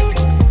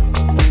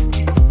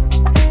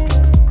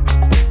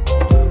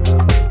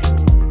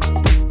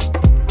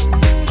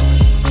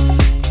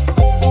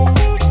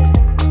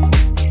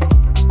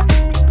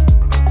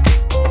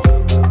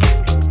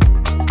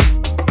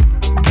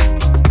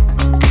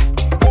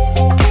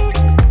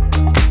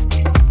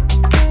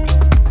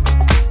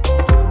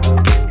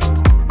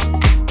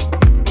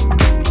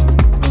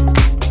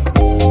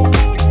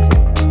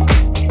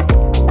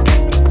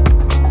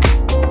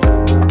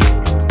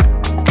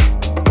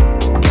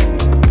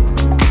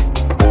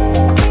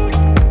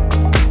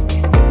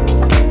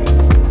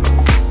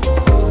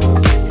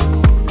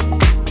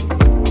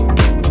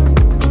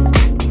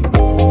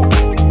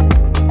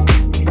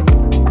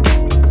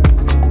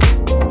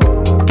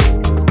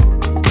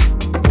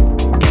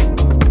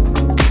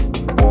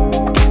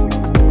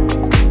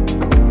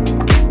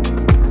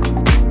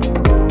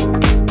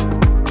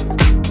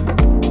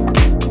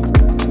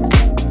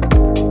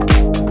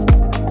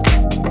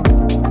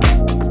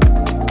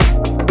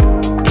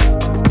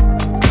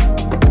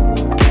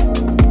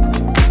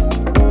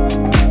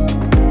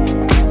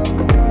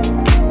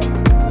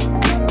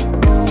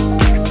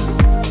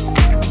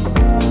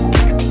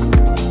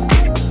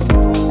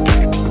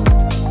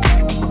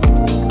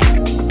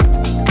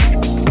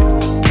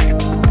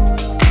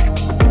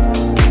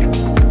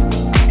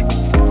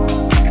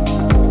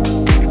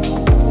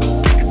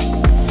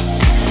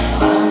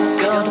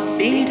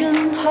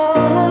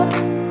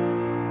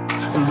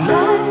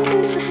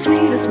 is as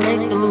sweet as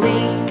make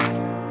believe.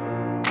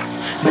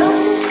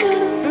 Nothing's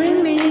gonna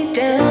bring me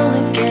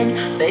down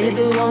again.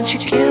 Baby, won't you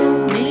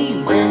kill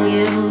me when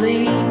you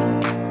leave?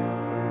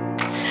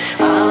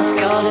 I've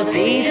got a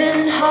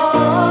beating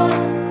heart,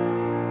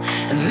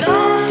 and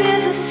life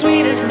is as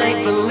sweet as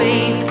make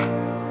believe.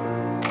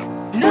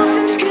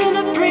 Nothing's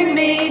gonna bring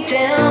me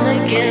down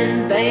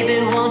again.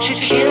 Baby, won't you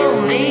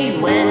kill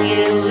me when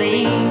you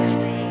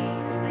leave?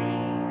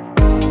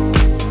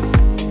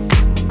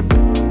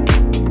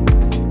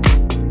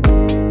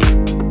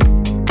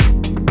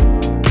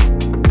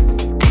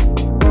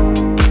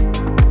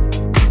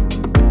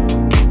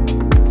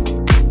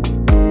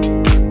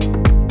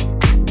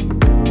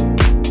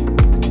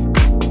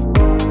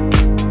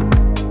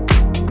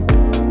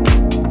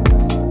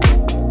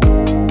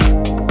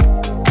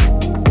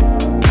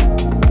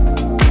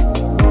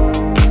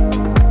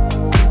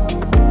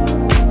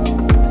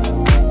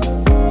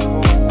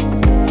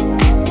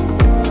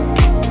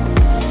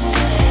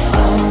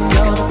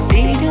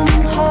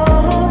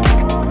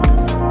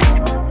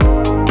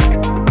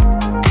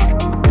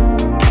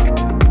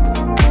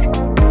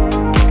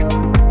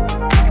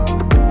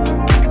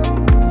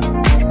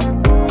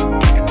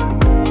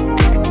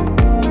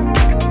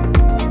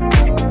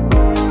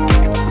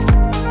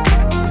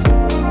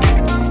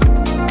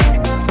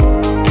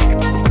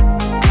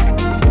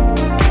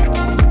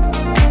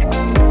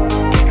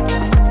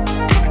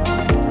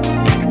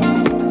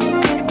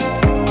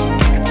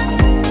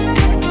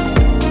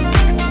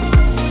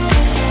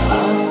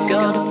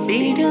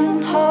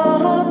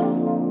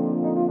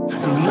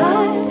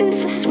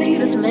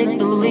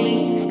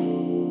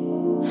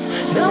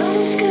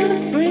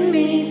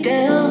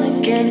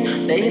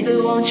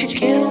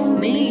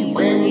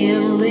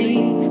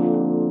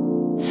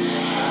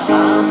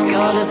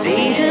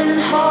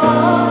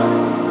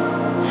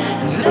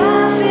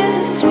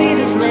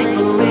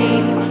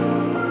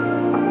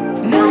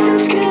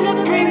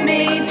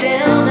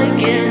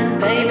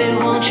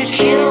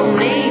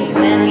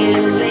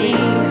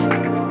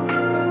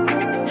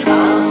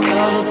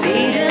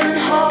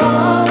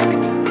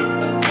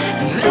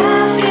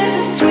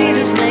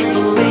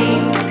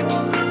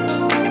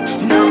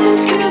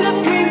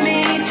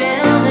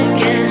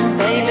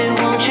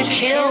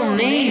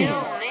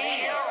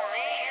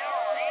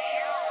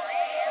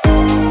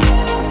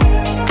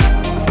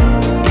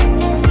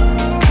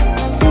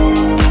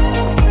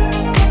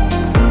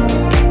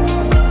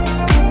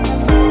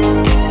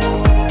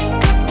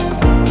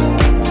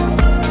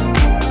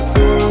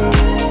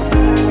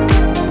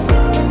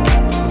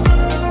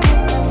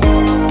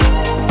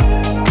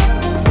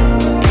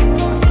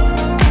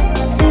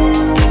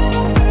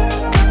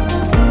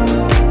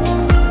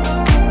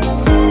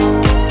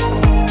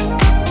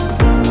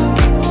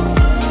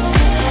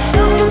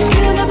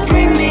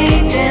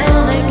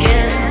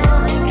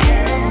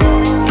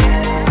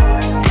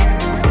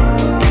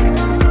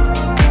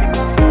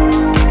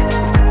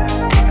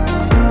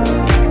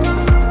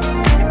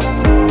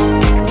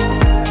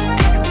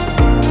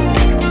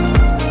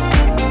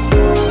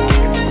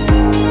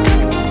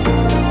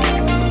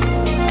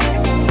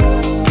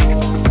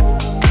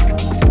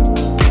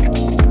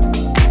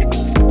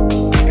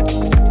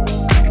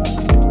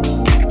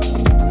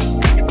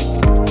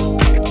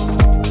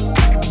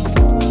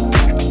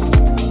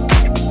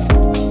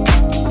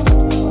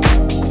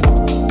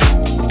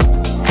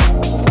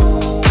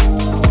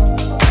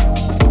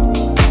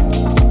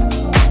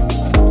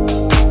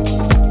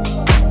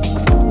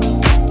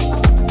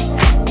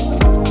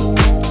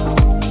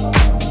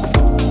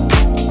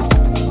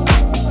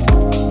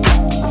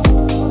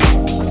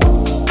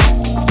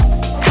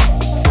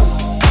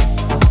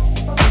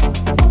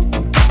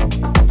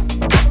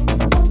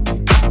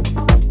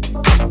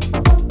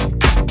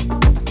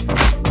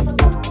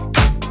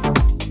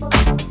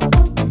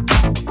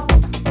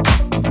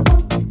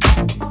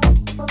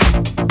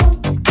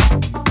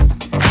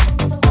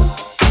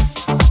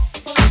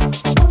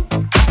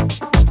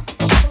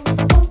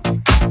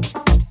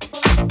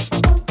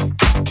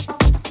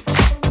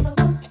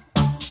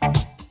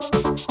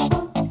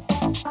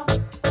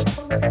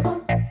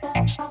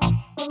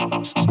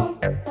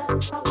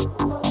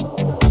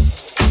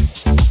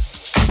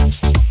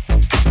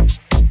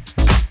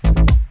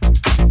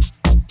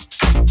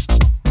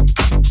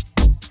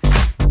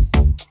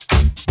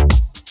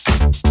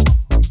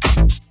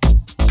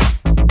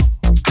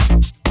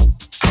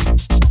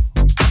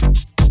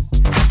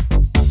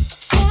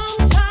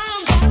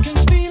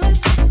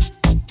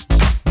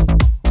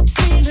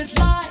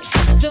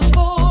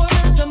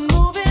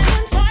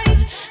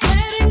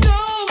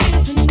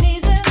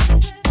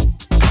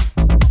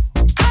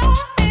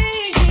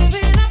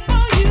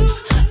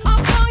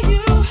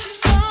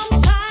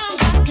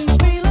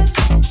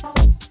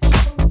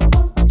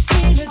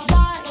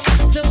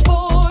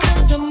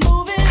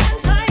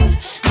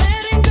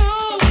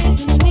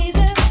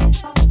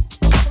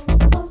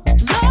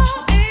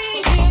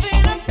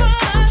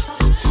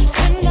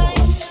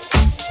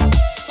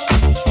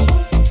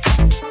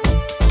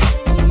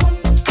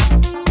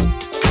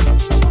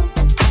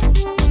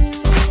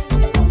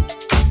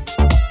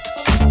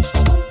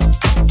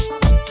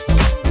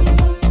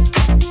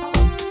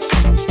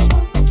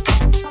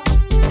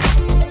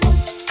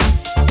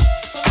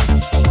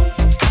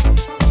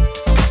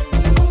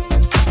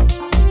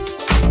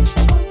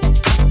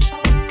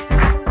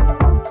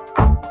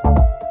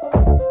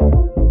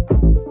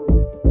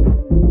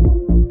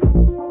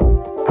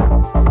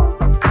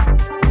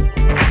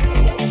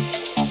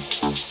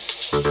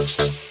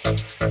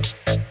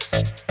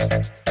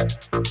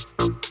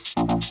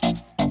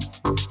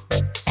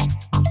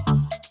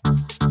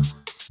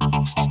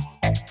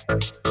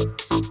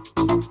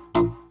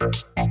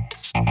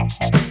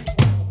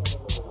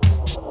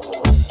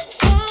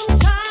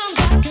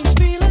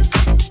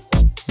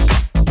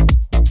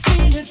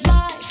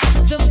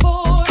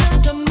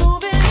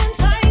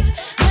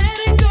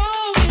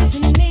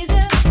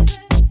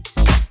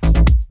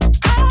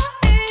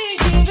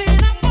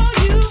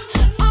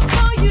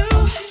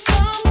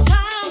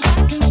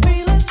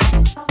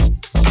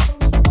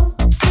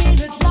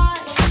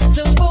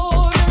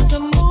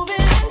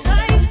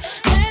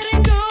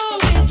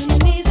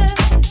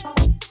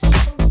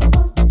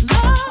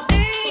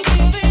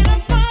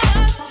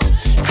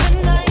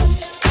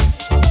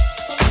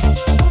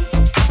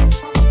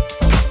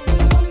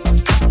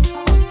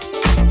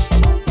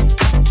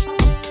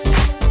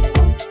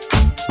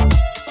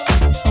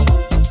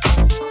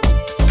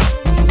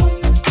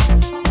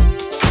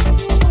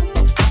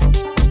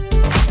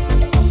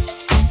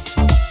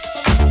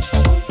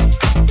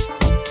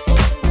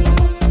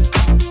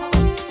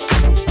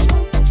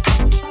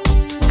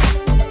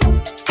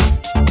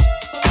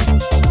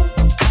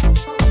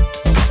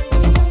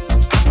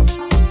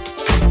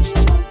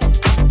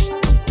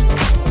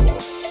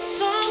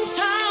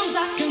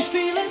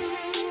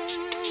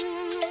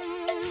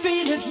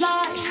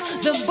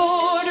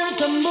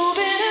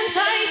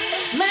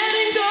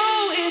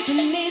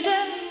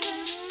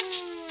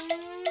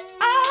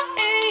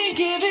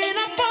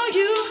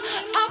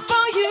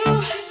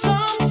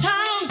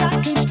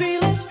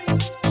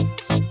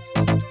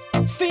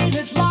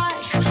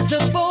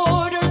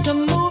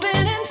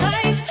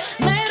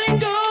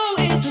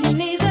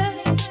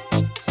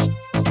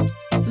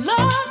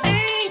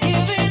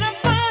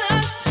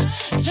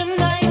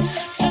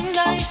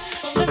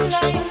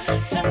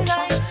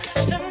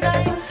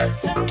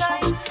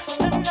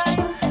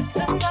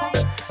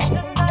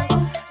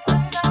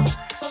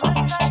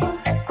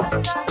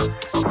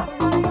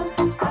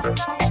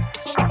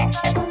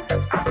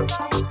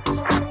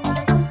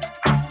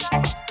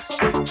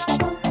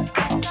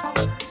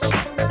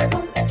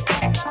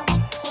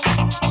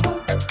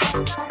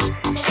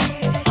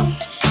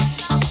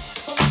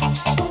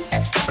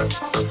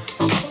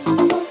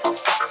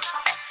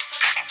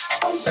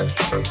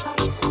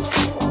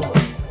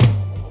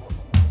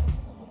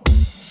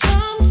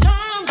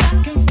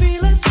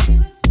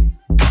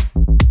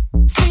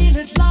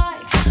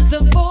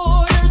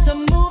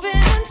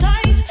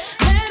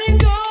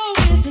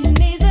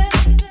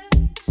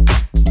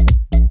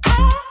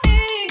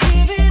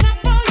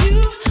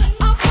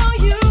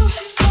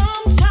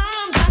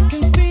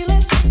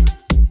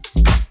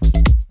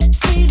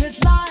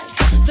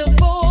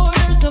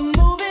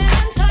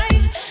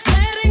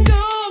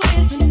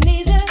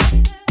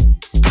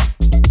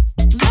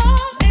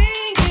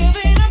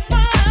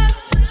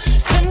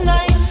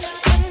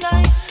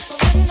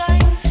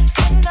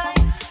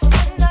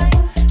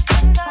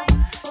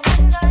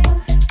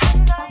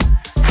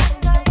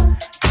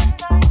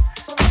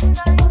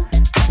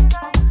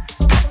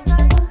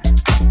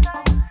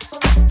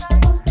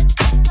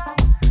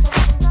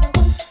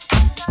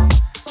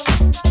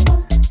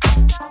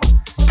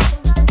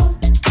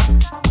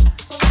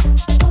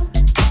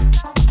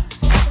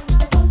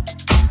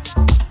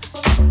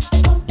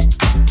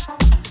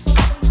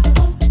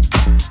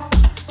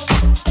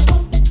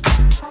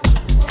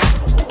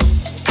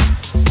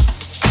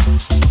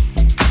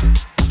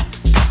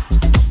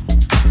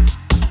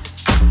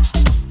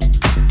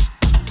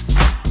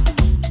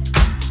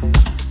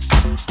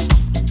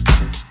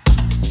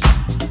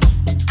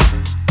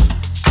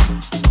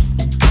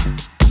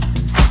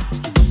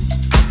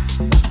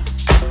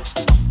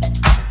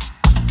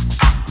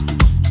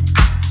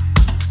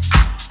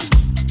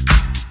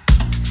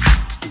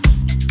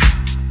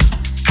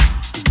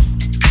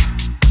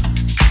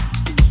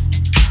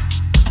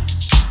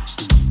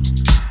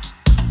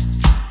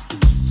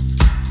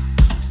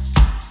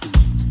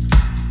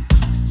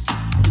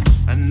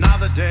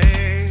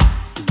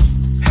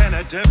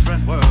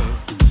 different world.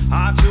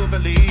 Hard to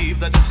believe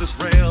that this is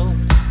real.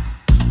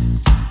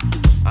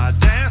 I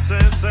dance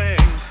and sing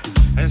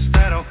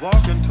instead of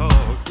walk and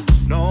talk.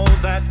 Know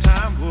that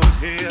time would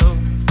heal.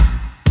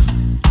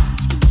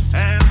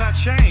 And I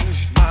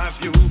changed my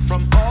view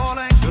from all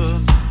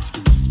angles.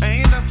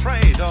 Ain't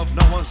afraid of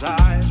no one's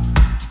eye.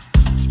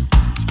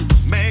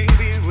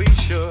 Maybe we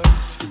should,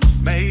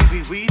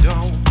 maybe we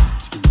don't.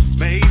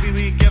 Maybe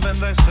we giving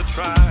this a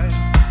try.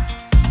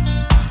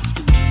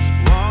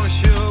 Won't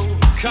you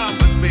come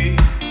with me?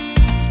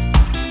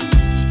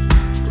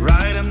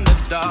 Right in the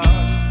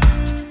dark.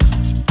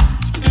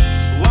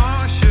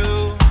 Won't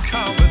you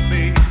come with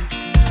me?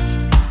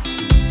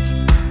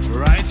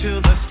 Right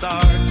to the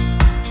start.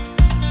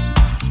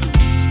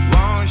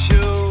 Won't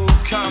you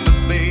come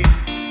with me?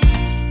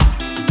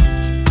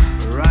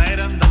 Right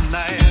in the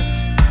night.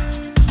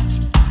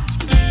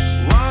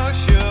 Won't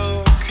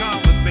you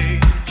come with me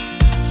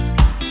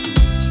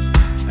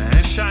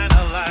and shine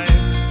a light?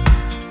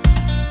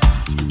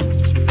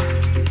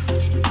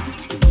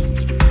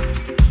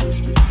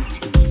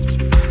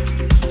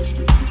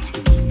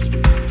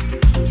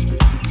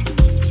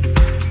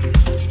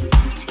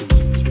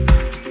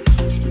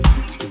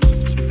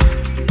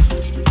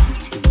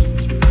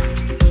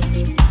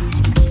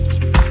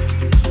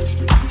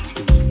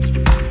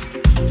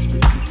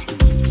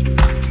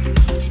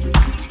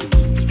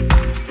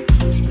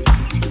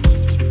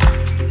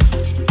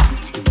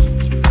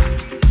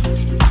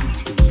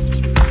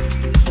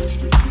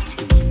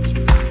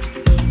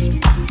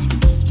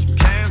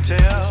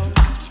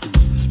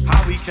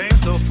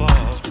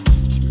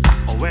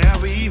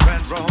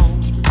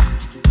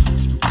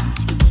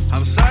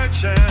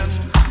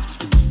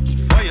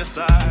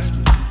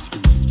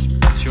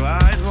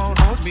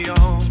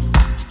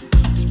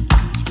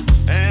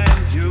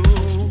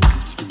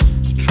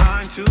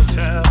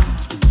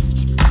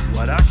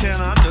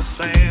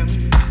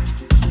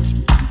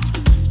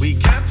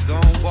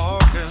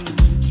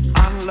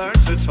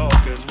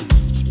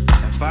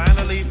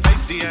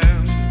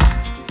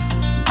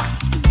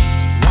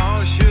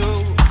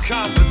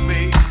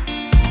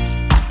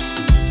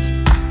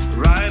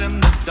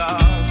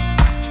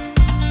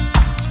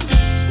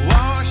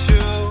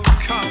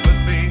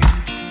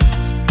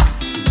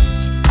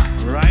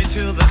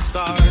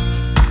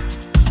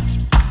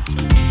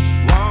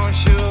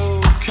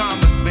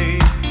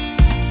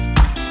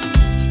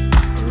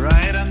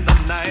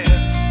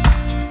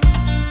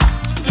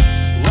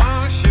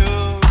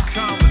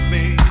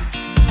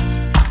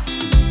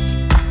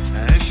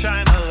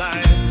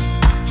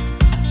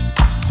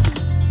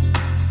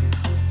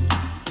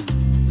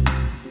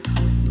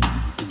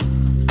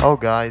 Oh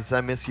guys,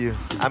 I miss you.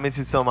 I miss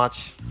you so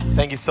much.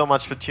 Thank you so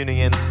much for tuning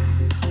in.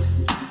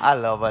 I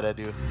love what I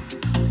do.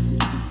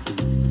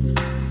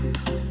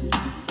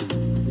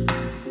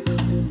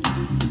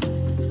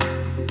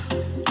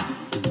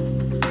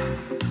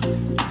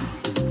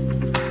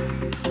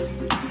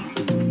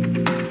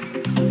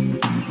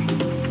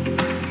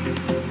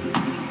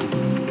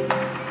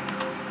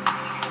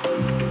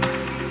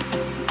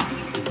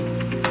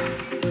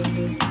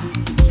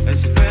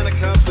 It's been a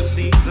couple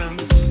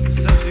seasons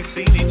since we've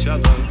seen each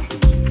other.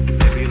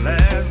 Maybe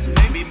less,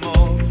 maybe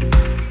more.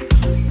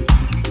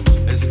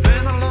 It's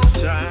been a long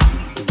time,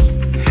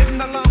 hitting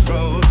the long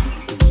road,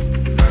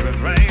 where it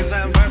rains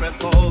and where it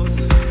pours.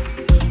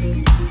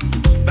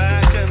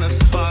 Back in the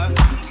spot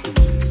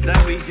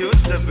that we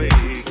used to be,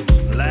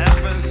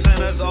 laughing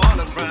sinners all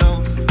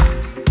around.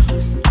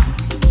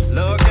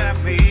 Look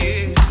at me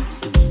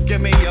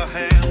your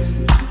hand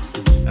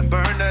and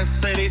burn the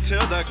city to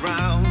the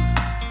ground.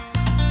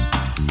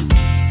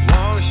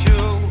 Won't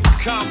you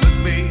come with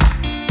me,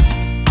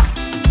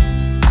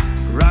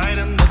 right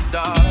in the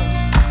dark?